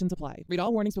 Additional restrictions apply. Read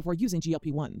all warnings before using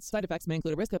GLP-1s. Side effects may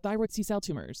include a risk of thyroid C-cell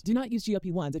tumors. Do not use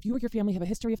GLP-1s if you or your family have a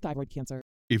history of thyroid cancer.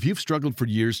 If you've struggled for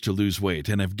years to lose weight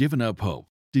and have given up hope,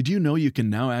 did you know you can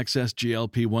now access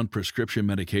GLP-1 prescription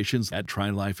medications at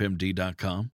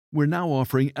TryLifeMD.com? We're now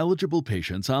offering eligible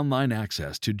patients online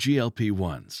access to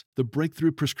GLP-1s, the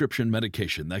breakthrough prescription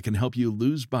medication that can help you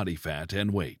lose body fat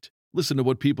and weight. Listen to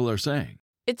what people are saying.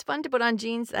 It's fun to put on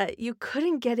jeans that you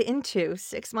couldn't get into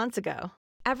 6 months ago.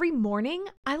 Every morning,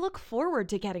 I look forward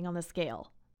to getting on the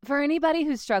scale. For anybody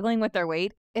who's struggling with their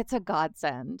weight, it's a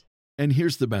godsend. And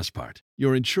here's the best part.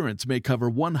 Your insurance may cover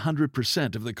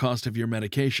 100% of the cost of your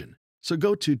medication. So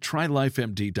go to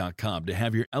TryLifeMD.com to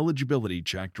have your eligibility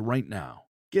checked right now.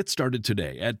 Get started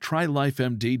today at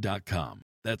TryLifeMD.com.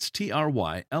 That's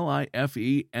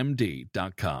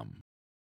TryLifeMD.com.